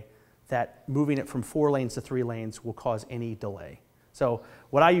day that moving it from 4 lanes to 3 lanes will cause any delay. So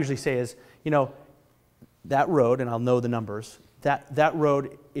what I usually say is, that road, and I'll know the numbers, that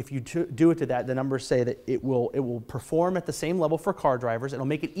road, if you do it to that, the numbers say that it will perform at the same level for car drivers. It'll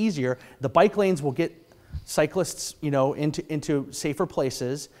make it easier. The bike lanes will get cyclists, into safer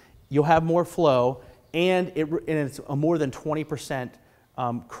places. You'll have more flow, and it's a more than 20%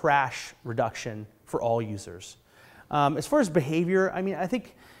 crash reduction for all users. As far as behavior, I mean, I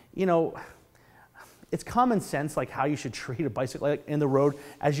think, it's common sense, like how you should treat a bicycle like in the road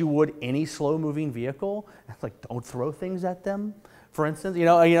as you would any slow-moving vehicle. Like, don't throw things at them, for instance. You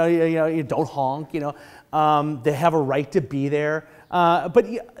don't honk. They have a right to be there. But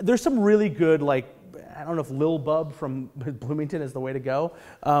there's some really good, like, I don't know if Lil Bub from Bloomington is the way to go,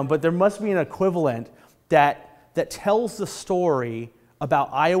 but there must be an equivalent that tells the story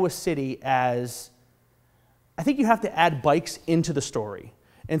about Iowa City as, I think you have to add bikes into the story.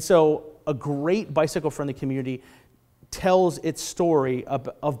 And so a great bicycle-friendly community tells its story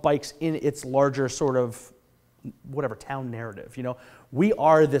of bikes in its larger sort of whatever town narrative. We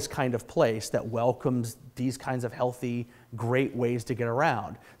are this kind of place that welcomes these kinds of healthy, great ways to get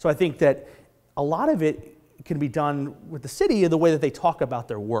around. So I think that a lot of it can be done with the city in the way that they talk about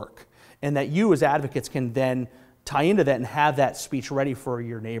their work, and that you as advocates can then tie into that and have that speech ready for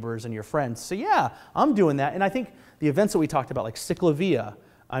your neighbors and your friends. So yeah, I'm doing that. And I think the events that we talked about, like Ciclovia,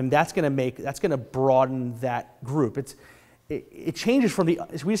 that's going to broaden that group. It changes from we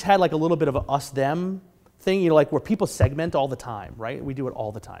just had like a little bit of a us-them thing, like where people segment all the time, right? We do it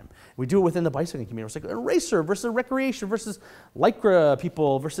all the time. We do it within the bicycling community. It's like a racer versus a recreation versus Lycra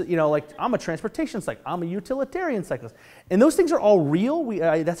people versus, like I'm a transportation cyclist, I'm a utilitarian cyclist. And those things are all real.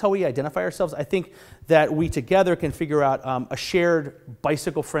 That's how we identify ourselves. I think that we together can figure out a shared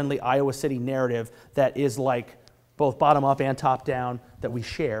bicycle-friendly Iowa City narrative that is like both bottom up and top down, that we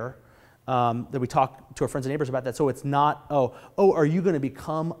share, that we talk to our friends and neighbors about that. So it's not, are you going to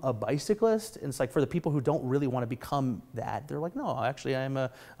become a bicyclist? And it's like for the people who don't really want to become that, they're like, no, actually I'm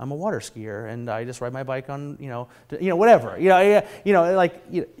a water skier and I just ride my bike on, whatever. You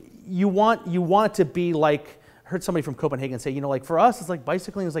want it to be like, I heard somebody from Copenhagen say, like for us, it's like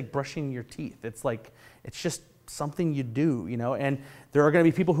bicycling is like brushing your teeth. It's like, it's just something you do, and there are going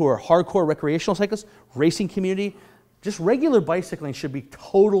to be people who are hardcore recreational cyclists, racing community. Just regular bicycling should be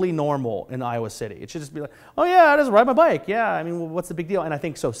totally normal in Iowa City. It should just be like, oh yeah, I just ride my bike. Yeah, I mean, what's the big deal? And I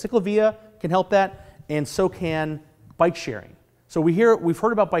think so Ciclovia can help that, and so can bike sharing. So we've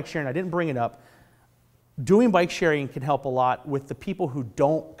heard about bike sharing. I didn't bring it up. Doing bike sharing can help a lot with the people who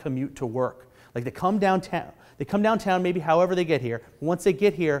don't commute to work. Like they come downtown maybe however they get here. Once they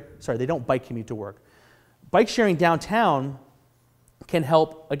get here, they don't bike commute to work. Bike sharing downtown can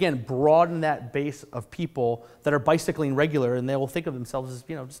help, again, broaden that base of people that are bicycling regular, and they will think of themselves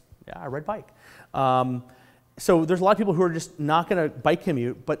as, I ride bike. So there's a lot of people who are just not going to bike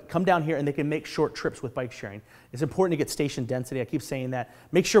commute, but come down here and they can make short trips with bike sharing. It's important to get station density. I keep saying that.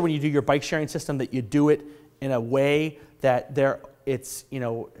 Make sure when you do your bike sharing system that you do it in a way that it's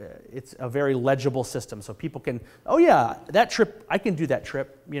a very legible system, so people can, oh yeah, that trip, I can do that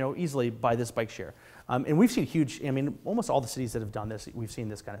trip, easily by this bike share. And we've seen almost all the cities that have done this, we've seen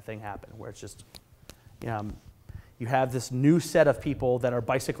this kind of thing happen, where it's just, you have this new set of people that are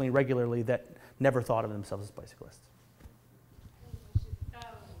bicycling regularly that never thought of themselves as bicyclists.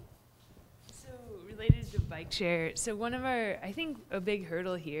 So related to bike share, so I think a big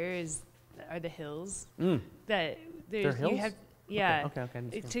hurdle here are the hills. That They're hills? You have, yeah.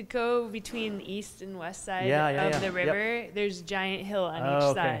 Okay. To go between the east and west side of the river, there's a giant hill on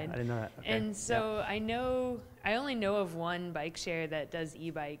each side. I didn't know that. Okay. And so I only know of one bike share that does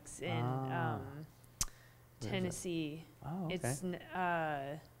e-bikes in Tennessee. Oh, okay. It's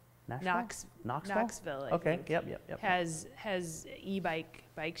Knoxville? I Okay. think, Yep. has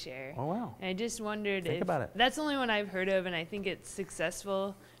bike share. Oh wow. And I just wondered Think about it. That's the only one I've heard of, and I think it's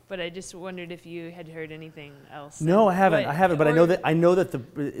successful. But I just wondered if you had heard anything else. No, I haven't. But I know that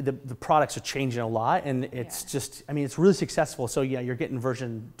the products are changing a lot, and it's just, it's really successful. So yeah, you're getting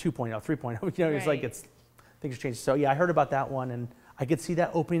version 2.0, 3.0. It's like things are changing. So yeah, I heard about that one, and I could see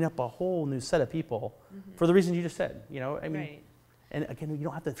that opening up a whole new set of people for the reason you just said. You know, I mean, Right. and again, you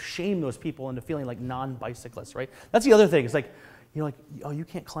don't have to shame those people into feeling like non-bicyclists, right? That's the other thing. It's like, you know, like, oh, you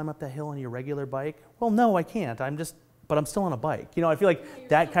can't climb up that hill on your regular bike. Well, no, I can't. But I'm still on a bike. You know, I feel like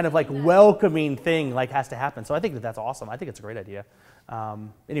that kind of like welcoming thing like has to happen. So I think that's awesome. I think it's a great idea.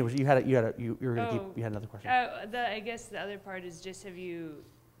 Anyways, you were gonna keep, you had another question. I guess the other part is just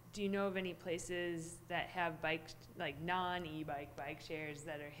do you know of any places that have like non-e-bike bike shares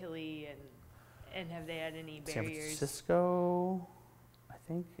that are hilly and have they had any barriers? San Francisco, I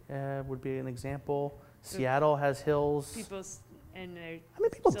think, would be an example. Seattle has hills.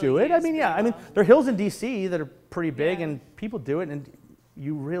 People do it. I mean, yeah. I mean, there are hills in D.C. that are pretty big, and people do it, and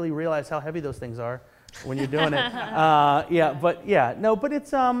you really realize how heavy those things are when you're doing it. But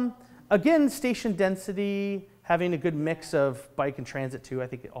it's again, station density, having a good mix of bike and transit too. I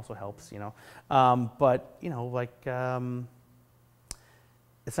think it also helps, you know. But you know, like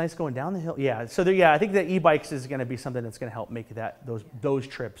it's nice going down the hill. Yeah. So I think that e-bikes is going to be something that's going to help make those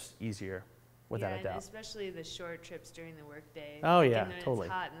trips easier. Without a doubt. Especially the short trips during the workday. Oh yeah, when totally.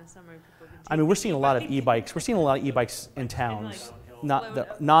 It's hot in the summer, people can I mean, we're seeing a lot of e-bikes. We're seeing a lot of e-bikes in towns, not the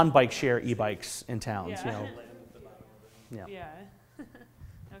non-bike share e-bikes in towns. Yeah. You know. Yeah.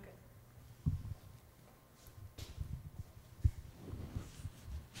 Okay.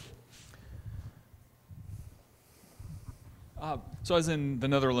 So I was in the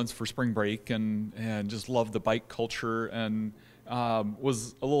Netherlands for spring break and just loved the bike culture and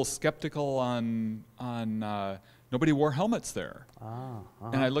was a little skeptical on nobody wore helmets there.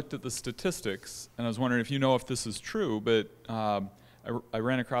 And I looked at the statistics and I was wondering if this is true, but I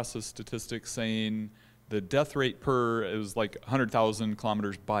ran across the statistics saying the death rate it was like 100,000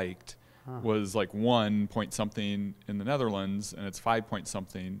 kilometers biked was like 1 point something in the Netherlands and it's 5 point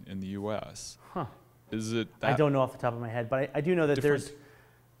something in the US. Is it that I don't know off the top of my head, but I do know that different? there's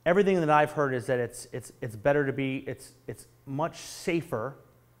everything that I've heard is that it's better to be it's much safer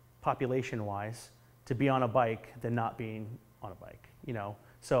population-wise to be on a bike than not being on a bike. You know,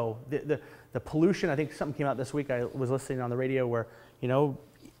 so the pollution. I think something came out this week. I was listening on the radio where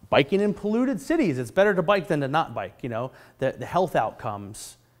biking in polluted cities. It's better to bike than to not bike. You know, the health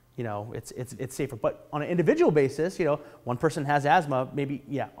outcomes. You know, it's safer. But on an individual basis, one person has asthma, maybe,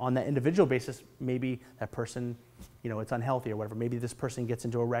 on that individual basis, maybe that person, it's unhealthy or whatever. Maybe this person gets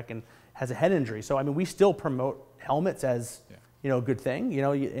into a wreck and has a head injury. So, I mean, we still promote helmets as, a good thing,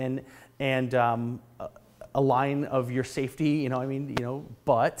 and a line of your safety,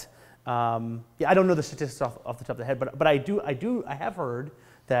 but, I don't know the statistics off the top of the head, but I have heard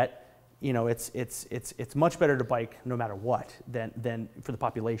that, it's much better to bike no matter what than for the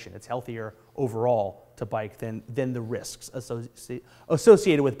population. It's healthier overall to bike than the risks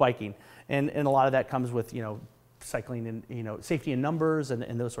associated with biking. And a lot of that comes with, cycling and, safety in numbers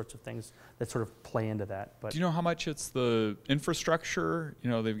and those sorts of things that sort of play into that. But do you know how much it's the infrastructure?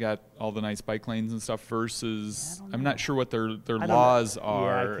 They've got all the nice bike lanes and stuff versus, I'm not sure what their laws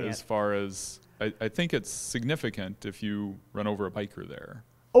are as far as, I think it's significant if you run over a biker there.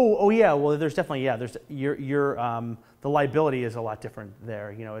 Oh yeah. Well, there's definitely There's the liability is a lot different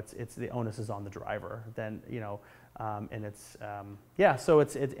there. It's the onus is on the driver. Then and it's So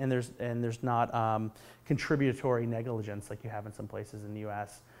there's not contributory negligence like you have in some places in the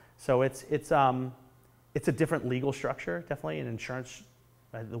U.S. So it's a different legal structure definitely, and insurance.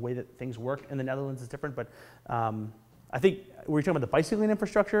 The way that things work in the Netherlands is different, but I think we're talking about the bicycling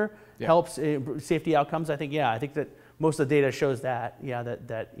infrastructure helps safety outcomes. I think that. Most of the data shows that,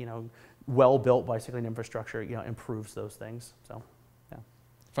 well-built bicycling infrastructure, improves those things. So, yeah.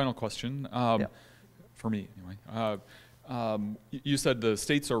 Final question for me, anyway. You said the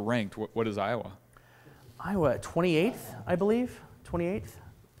states are ranked. What is Iowa? Iowa, 28th, I believe. 28th.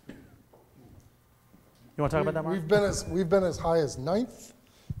 You want to talk about that, Mark? We've been as high as 9th.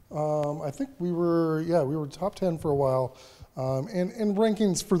 I think we were top 10 for a while. And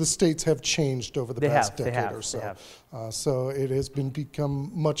rankings for the states have changed over the past decade or so. So it has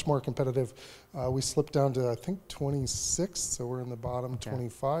become much more competitive. We slipped down to, I think, 26th, so we're in the bottom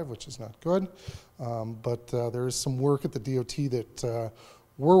 25, which is not good. But there is some work at the DOT that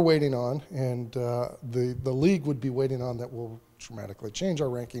we're waiting on, and the league would be waiting on that will dramatically change our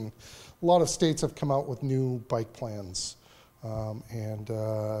ranking. A lot of states have come out with new bike plans, and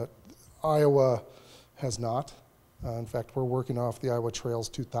Iowa has not. In fact, we're working off the Iowa Trails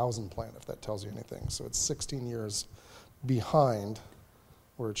 2000 plan, if that tells you anything. So it's 16 years behind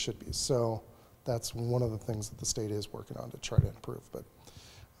where it should be. So that's one of the things that the state is working on to try to improve. But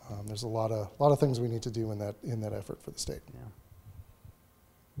there's a lot of things we need to do in that effort for the state.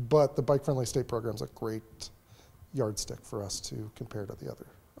 Yeah. but the Bike Friendly State program is a great yardstick for us to compare to the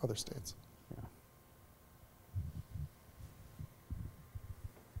other states.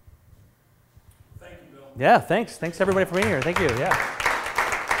 Thank you, Bill. Yeah, thanks. Thanks everybody for being here. Thank you. Yeah.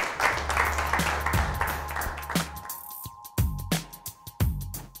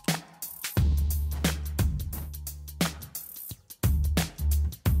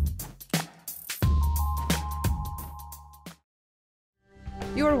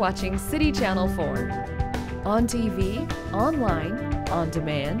 You're watching City Channel 4. On TV, online, on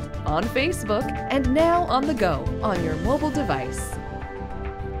demand, on Facebook, and now on the go on your mobile device.